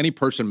any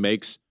person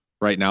makes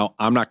right now,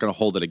 I'm not going to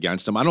hold it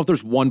against them. I don't know if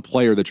there's one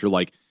player that you're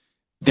like,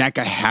 that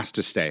guy has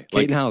to stay.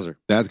 Caden Hauser.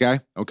 That guy?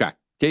 Okay.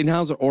 Caden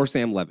Hauser or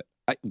Sam Levitt.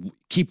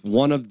 Keep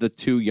one of the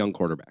two young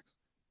quarterbacks.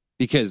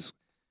 Because,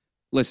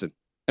 listen,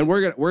 and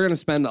we're gonna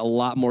spend a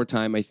lot more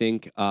time, I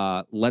think.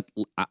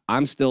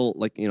 I'm still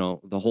like,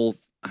 the whole.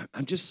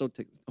 I'm just so.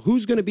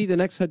 Who's going to be the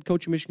next head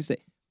coach of Michigan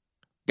State?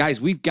 Guys,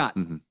 we've got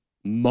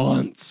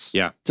months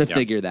to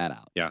figure that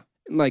out. Yeah,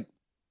 like,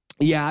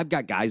 I've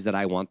got guys that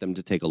I want them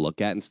to take a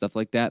look at and stuff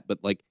like that. But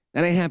like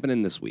that ain't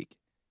happening this week.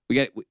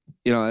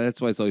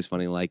 That's why it's always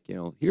funny. Like,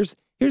 here's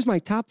my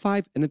top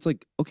 5, and it's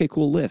like, okay,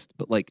 cool list.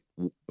 But like,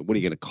 what are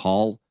you gonna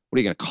call? What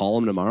are you going to call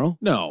him tomorrow?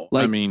 No,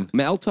 like,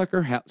 Mel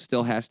Tucker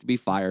still has to be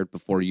fired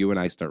before you and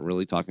I start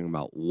really talking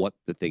about what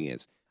the thing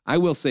is. I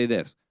will say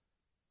this.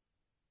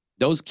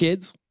 those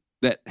kids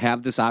that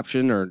have this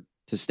option or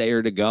to stay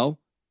or to go,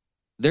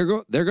 they're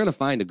going to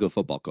find a good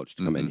football coach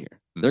to come in here.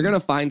 Mm-hmm. They're going to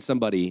find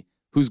somebody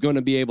who's going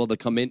to be able to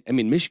come in. I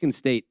mean, Michigan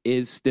State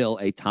is still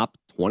a top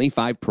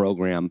 25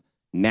 program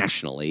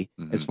nationally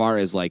as far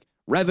as like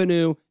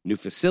revenue, new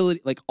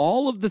facility, like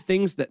all of the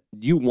things that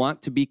you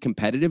want to be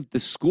competitive. The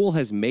school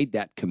has made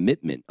that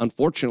commitment.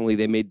 Unfortunately,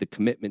 they made the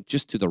commitment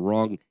just to the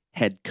wrong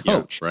head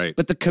coach. Yeah, right.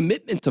 But the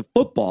commitment to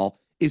football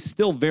is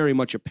still very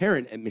much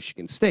apparent at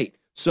Michigan State.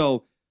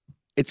 So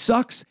it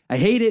sucks. I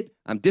hate it.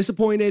 I'm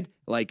disappointed.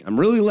 Like, I'm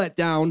really let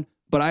down.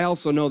 But I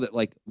also know that,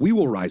 like, we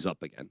will rise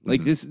up again.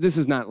 Like, this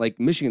is not, like,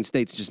 Michigan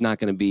State's just not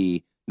going to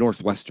be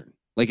Northwestern.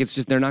 Like, it's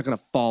just, they're not going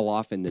to fall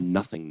off into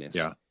nothingness.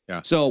 Yeah.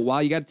 So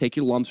while you got to take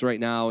your lumps right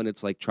now, and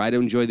it's like, try to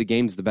enjoy the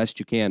games the best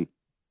you can.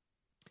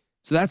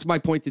 So that's my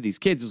point to these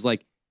kids is,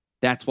 like,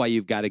 that's why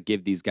you've got to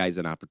give these guys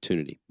an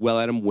opportunity. Well,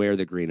 let them wear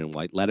the green and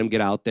white. Let them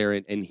get out there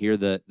and hear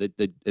the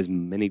as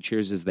many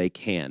cheers as they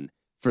can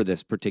for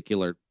this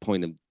particular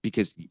point of,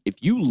 because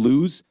if you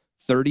lose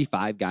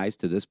 35 guys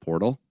to this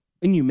portal,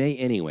 and you may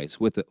anyways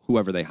with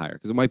whoever they hire,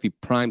 because it might be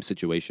prime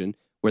situation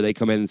where they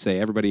come in and say,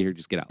 everybody here,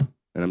 just get out.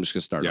 And I'm just going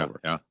to start over.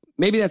 Yeah.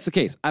 Maybe that's the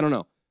case. I don't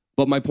know.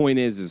 But my point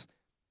is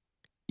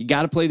you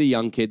got to play the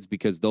young kids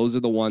because those are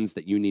the ones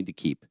that you need to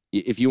keep.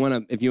 If you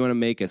want to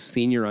make a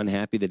senior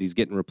unhappy that he's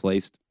getting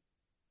replaced,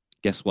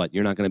 guess what?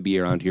 You're not going to be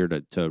around here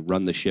to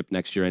run the ship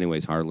next year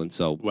anyways, Harlan.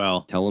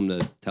 So tell him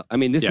to tell. I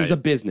mean, this is a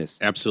business.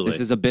 Absolutely.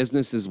 This is a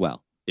business as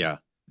well. Yeah.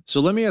 So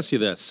let me ask you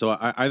this. So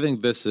I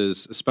think this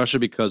is, especially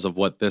because of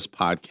what this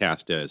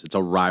podcast is, it's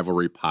a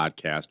rivalry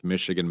podcast,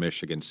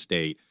 Michigan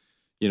State.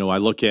 You know, I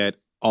look at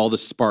all the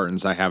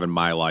Spartans I have in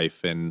my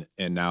life, and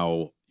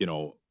now, you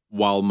know,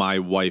 while my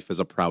wife is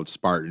a proud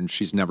Spartan,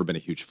 she's never been a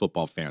huge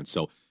football fan.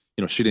 So,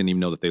 you know, she didn't even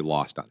know that they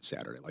lost on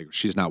Saturday. Like,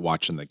 she's not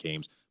watching the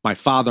games. My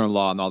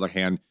father-in-law, on the other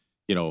hand,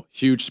 you know,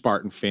 huge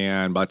Spartan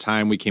fan. By the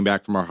time we came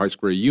back from our high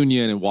school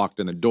reunion and walked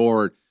in the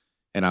door,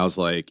 and I was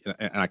like,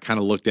 and I kind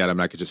of looked at him,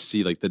 and I could just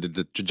see like the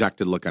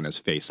dejected look on his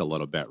face a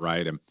little bit,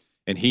 right?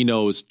 And he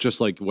knows,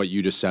 just like what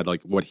you just said,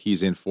 like what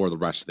he's in for the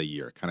rest of the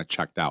year, kind of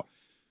checked out.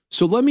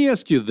 So let me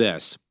ask you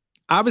this.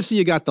 Obviously,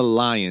 you got the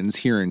Lions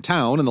here in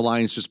town, and the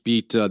Lions just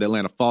beat the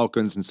Atlanta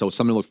Falcons, and so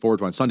something to look forward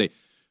to on Sunday.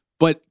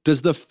 But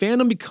does the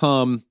fandom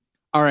become,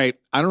 all right,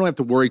 I don't have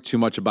to worry too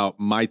much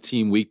about my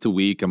team week to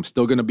week. I'm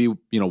still going to be,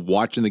 you know,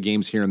 watching the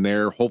games here and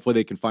there. Hopefully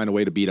they can find a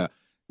way to beat a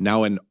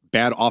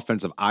bad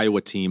offensive Iowa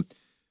team.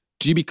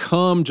 Do you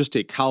become just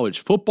a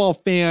college football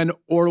fan?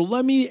 Or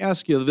let me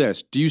ask you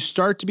this. Do you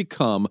start to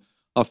become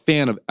a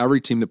fan of every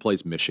team that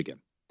plays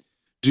Michigan?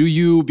 Do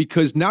you,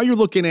 because now you're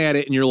looking at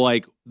it and you're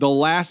like,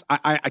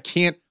 I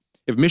can't,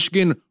 if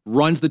Michigan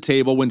runs the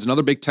table, wins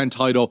another Big Ten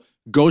title,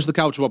 goes to the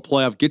college football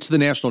playoff, gets to the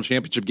national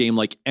championship game,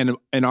 like, and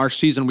in our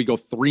season we go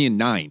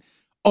 3-9.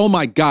 Oh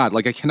my God,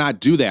 like I cannot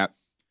do that.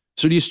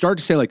 So do you start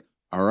to say like,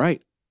 all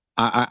right,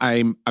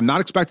 I'm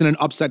not expecting an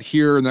upset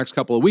here in the next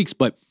couple of weeks,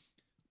 but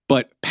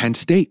Penn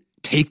State,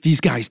 take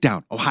these guys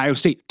down. Ohio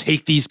State,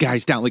 take these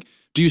guys down. Like,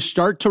 do you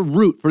start to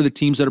root for the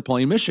teams that are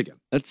playing Michigan?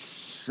 That's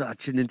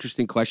such an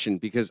interesting question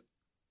because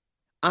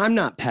I'm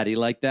not petty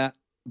like that,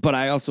 but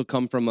I also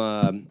come from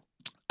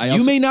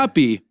you may not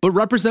be, but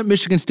represent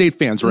Michigan State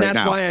fans right now.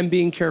 That's why I'm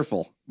being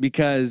careful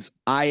because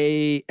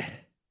it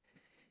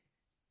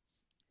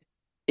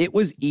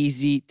was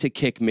easy to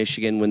kick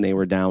Michigan when they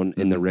were down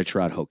in the Rich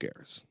Rod Hoke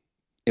eras.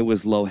 It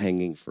was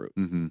low-hanging fruit,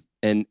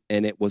 and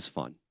it was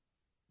fun.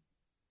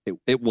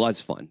 It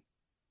was fun.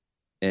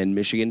 And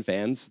Michigan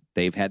fans,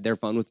 they've had their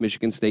fun with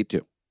Michigan State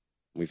too.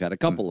 We've had a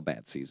couple of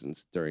bad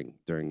seasons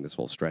during this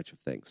whole stretch of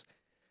things.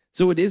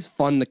 So it is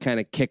fun to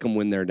kind of kick them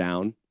when they're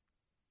down.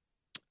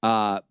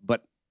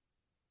 But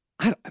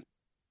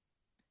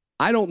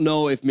I don't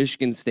know if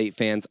Michigan State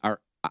fans are.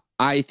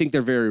 I think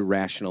they're very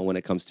rational when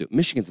it comes to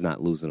Michigan's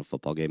not losing a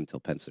football game until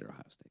Penn State or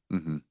Ohio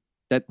State.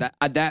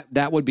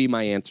 That would be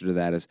my answer to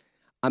that. Is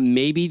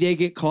maybe they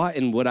get caught,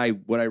 and would I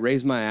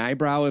raise my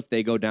eyebrow if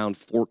they go down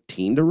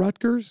 14 to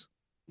Rutgers?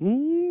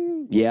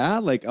 Yeah,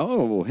 like,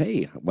 oh,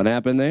 hey, what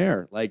happened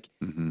there? Like,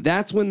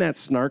 that's when that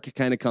snark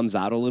kind of comes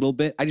out a little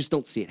bit. I just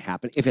don't see it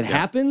happen. If it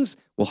happens,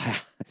 well,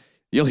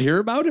 you'll hear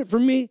about it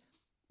from me.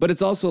 But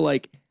it's also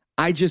like,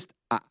 I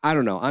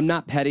don't know. I'm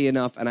not petty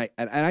enough, and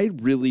I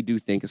really do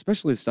think,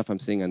 especially the stuff I'm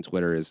seeing on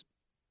Twitter, is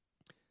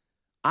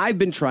I've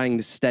been trying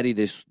to steady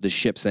the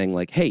ship, saying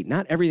like, hey,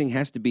 not everything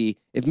has to be.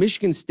 If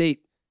Michigan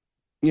State,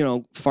 you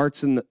know,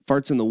 farts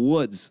in the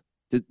woods,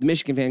 the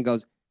Michigan fan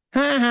goes,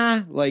 ha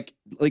ha, like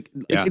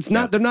it's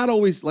not. They're not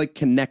always like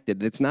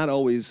connected. It's not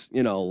always,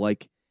 you know,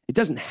 like it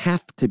doesn't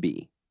have to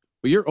be.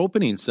 Well, your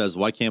opening says,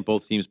 why can't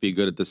both teams be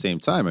good at the same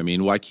time? I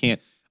mean, why can't?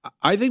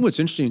 I think what's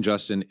interesting,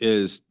 Justin,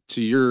 is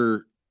to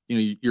your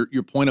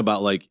point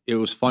about like it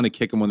was fun to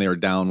kick them when they were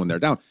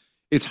down.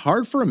 It's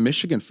hard for a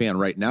Michigan fan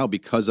right now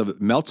because of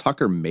Mel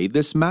Tucker made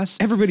this mess.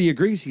 Everybody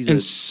agrees he's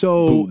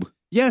boob.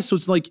 Yeah, so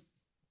it's like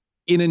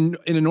in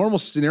a normal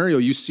scenario,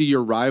 you see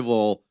your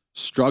rival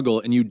struggle,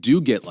 and you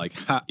do get like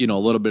a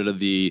little bit of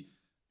the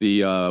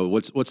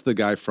what's the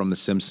guy from The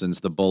Simpsons,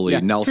 the bully,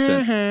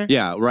 Nelson.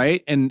 Yeah,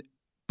 right. And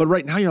But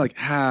right now you're like,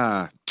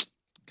 kind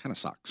of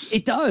sucks.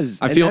 It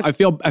does. I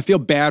feel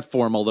bad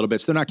for him a little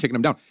bit. So they're not kicking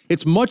him down.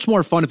 It's much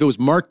more fun if it was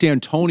Mark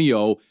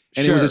D'Antonio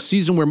and it was a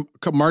season where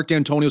Mark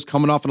D'Antonio's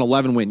coming off an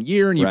 11-win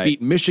year and you beat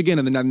Michigan,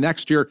 and then the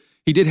next year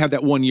he did have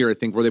that 1 year, I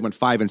think, where they went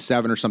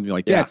 5-7 or something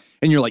like that.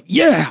 And you're like,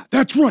 yeah,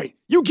 that's right.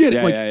 You get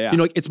it. You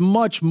know, like, it's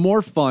much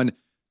more fun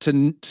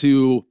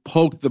to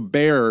poke the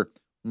bear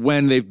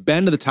when they've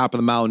been to the top of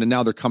the mountain and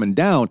now they're coming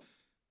down.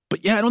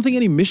 But yeah, I don't think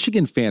any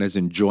Michigan fan is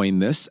enjoying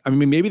this. I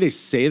mean, maybe they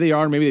say they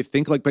are, maybe they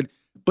think like,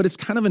 but it's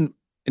kind of an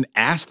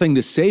ass thing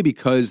to say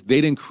because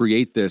they didn't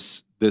create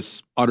this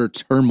utter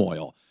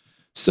turmoil.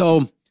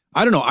 So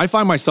I don't know. I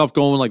find myself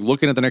going, like,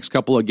 looking at the next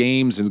couple of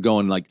games and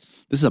going, like,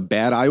 there's a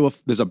bad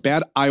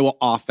Iowa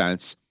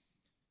offense.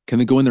 Can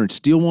they go in there and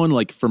steal one?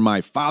 Like, for my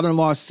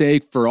father-in-law's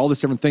sake, for all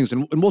these different things.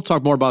 And we'll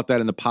talk more about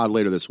that in the pod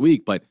later this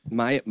week. But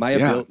my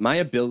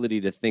ability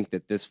to think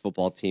that this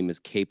football team is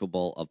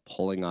capable of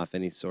pulling off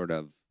any sort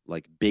of,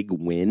 like, big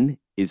win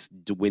is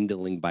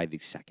dwindling by the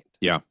second.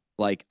 Yeah.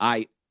 Like,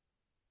 I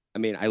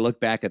mean, I look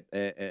back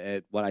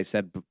at what I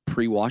said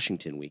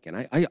pre-Washington week, and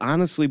I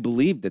honestly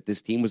believed that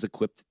this team was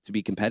equipped to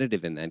be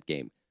competitive in that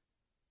game.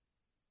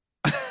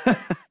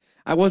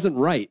 I wasn't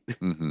right.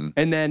 Mm-hmm.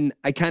 And then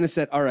I kind of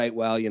said, all right,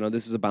 well, you know,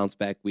 this is a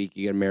bounce-back week.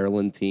 You get a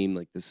Maryland team.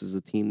 Like, this is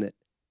a team that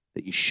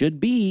you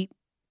should beat.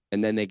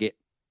 And then they get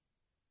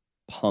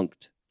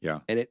punked.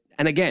 Yeah. And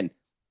again,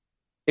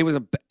 it was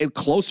a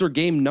closer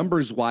game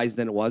numbers-wise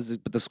than it was,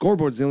 but the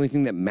scoreboard is the only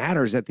thing that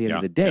matters at the end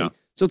of the day. Yeah.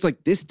 So it's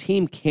like this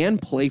team can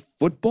play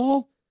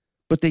football,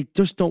 but they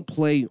just don't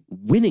play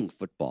winning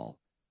football.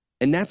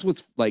 And that's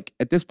what's like,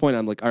 at this point,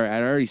 I'm like, all right,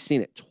 I've already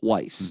seen it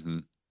twice. Mm-hmm.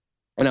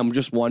 And I'm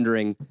just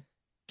wondering,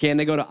 can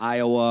they go to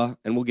Iowa?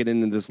 And we'll get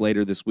into this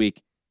later this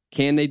week.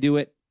 Can they do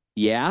it?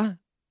 Yeah.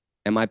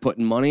 Am I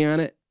putting money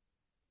on it?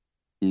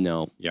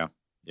 No. Yeah.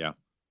 Yeah.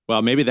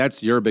 Well, maybe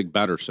that's your big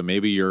better. So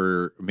maybe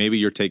you're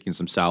taking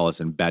some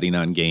solace in betting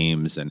on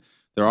games. And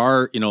there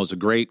are, you know, it's a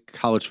great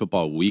college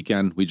football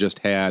weekend. We just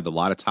had a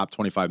lot of top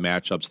 25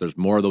 matchups. There's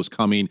more of those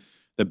coming.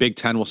 The Big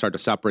Ten will start to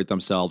separate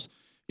themselves.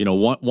 You know,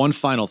 one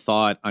final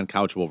thought on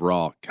college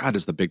overall. God,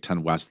 does the Big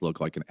Ten West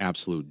look like an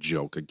absolute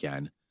joke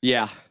again?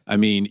 Yeah. I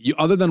mean,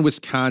 other than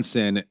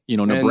Wisconsin, you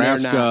know,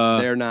 Nebraska.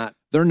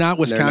 They're not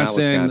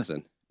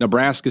Wisconsin.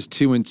 Nebraska's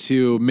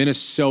 2-2.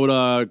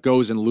 Minnesota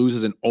goes and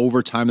loses in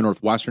overtime to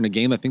Northwestern, a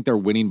game I think they're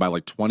winning by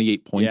like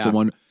 28 points in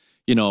one.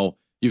 You know,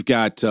 you've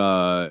got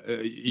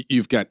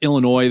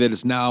Illinois that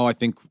is now, I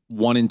think,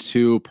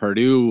 1-2.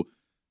 Purdue,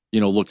 you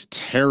know, looked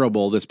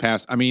terrible this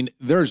past. I mean,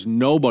 there's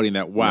nobody in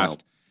that West.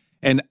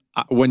 No. And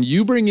when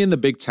you bring in the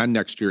Big Ten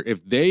next year,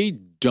 if they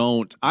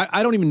don't,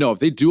 I don't even know if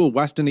they do a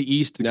West and the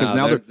East, because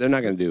now they're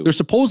not going to do. They're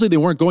supposedly they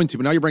weren't going to,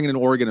 but now you're bringing in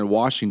Oregon and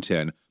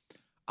Washington.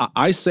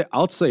 I'll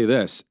say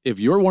this: if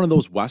you're one of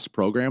those West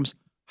programs,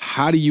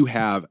 how do you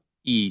have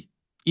even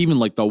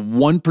like the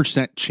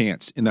 1%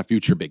 chance in the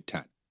future Big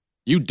Ten?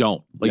 You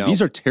don't. Like,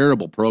 these are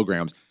terrible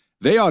programs.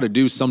 They ought to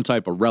do some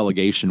type of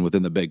relegation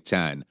within the Big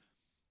Ten.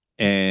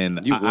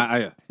 And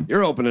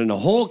you're opening a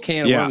whole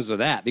can of worms with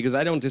that, because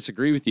I don't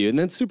disagree with you. And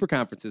then super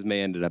conferences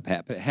may end up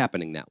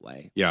happening that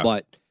way. Yeah.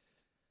 But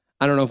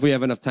I don't know if we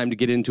have enough time to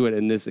get into it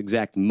in this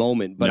exact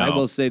moment. But I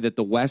will say that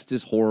the West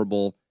is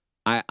horrible.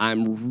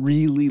 I'm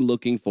really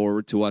looking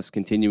forward to us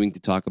continuing to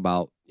talk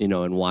about, you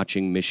know, and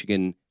watching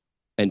Michigan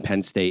and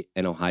Penn State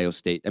and Ohio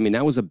State. I mean,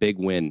 that was a big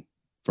win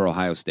for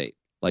Ohio State.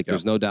 Like,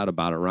 there's no doubt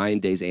about it. Ryan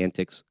Day's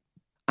antics,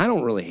 I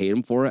don't really hate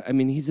him for it. I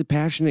mean, he's a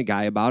passionate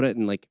guy about it.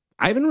 And, like,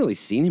 I haven't really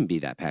seen him be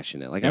that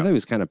passionate. Like, I thought he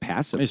was kind of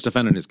passive. He's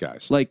defending his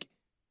guys. Like,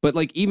 but,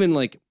 like, even,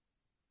 like,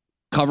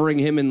 covering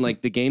him in,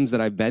 like, the games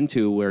that I've been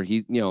to where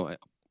he's, you know,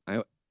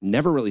 I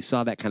never really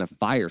saw that kind of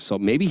fire. So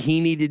maybe he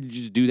needed to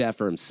just do that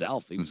for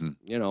himself. He was,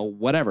 you know,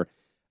 whatever.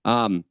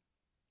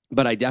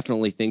 But I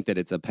definitely think that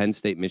it's a Penn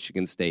State,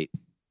 Michigan,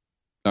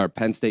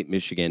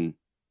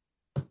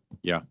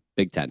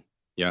 Big Ten.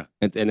 Yeah.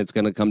 And it's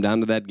going to come down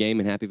to that game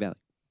in Happy Valley.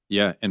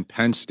 Yeah. And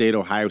Penn State,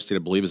 Ohio State, I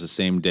believe, is the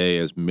same day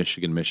as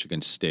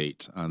Michigan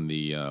State on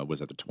the, was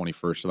that the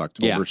 21st of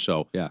October? Yeah.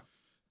 So yeah.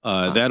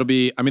 That'll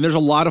be, I mean, there's a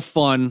lot of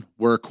fun.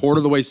 We're third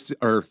of the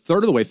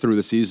way through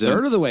the season.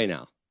 Third of the way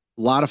now.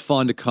 A lot of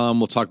fun to come.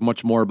 We'll talk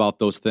much more about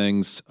those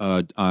things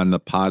on the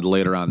pod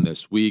later on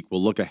this week.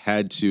 We'll look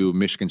ahead to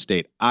Michigan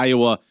State,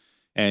 Iowa,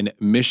 and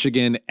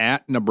Michigan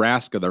at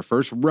Nebraska, their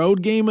first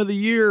road game of the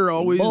year.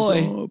 Always,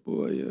 oh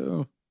boy,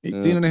 yeah.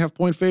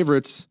 18.5-point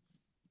favorites.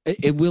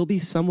 It will be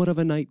somewhat of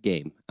a night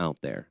game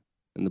out there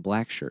in the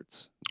black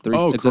shirts.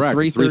 It's correct. A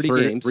 3:30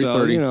 game. 3:30,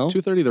 so, you know,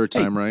 2:30 their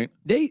time, right?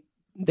 They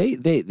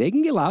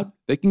can get loud.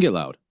 They can get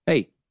loud.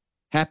 Hey,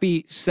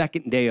 happy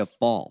second day of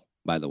fall,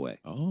 by the way.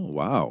 Oh,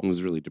 wow. I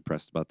was really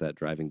depressed about that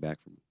driving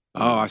back from.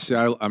 Oh, I see.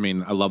 I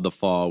mean, I love the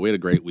fall. We had a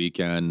great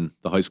weekend.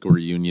 The high school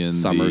reunion.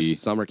 Summer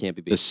can't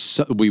be beat.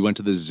 We went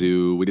to the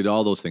zoo. We did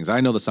all those things. I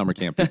know the summer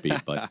can't be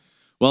beat, but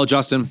well,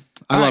 Justin,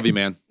 I love you,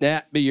 man.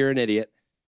 Yeah, but you're an idiot.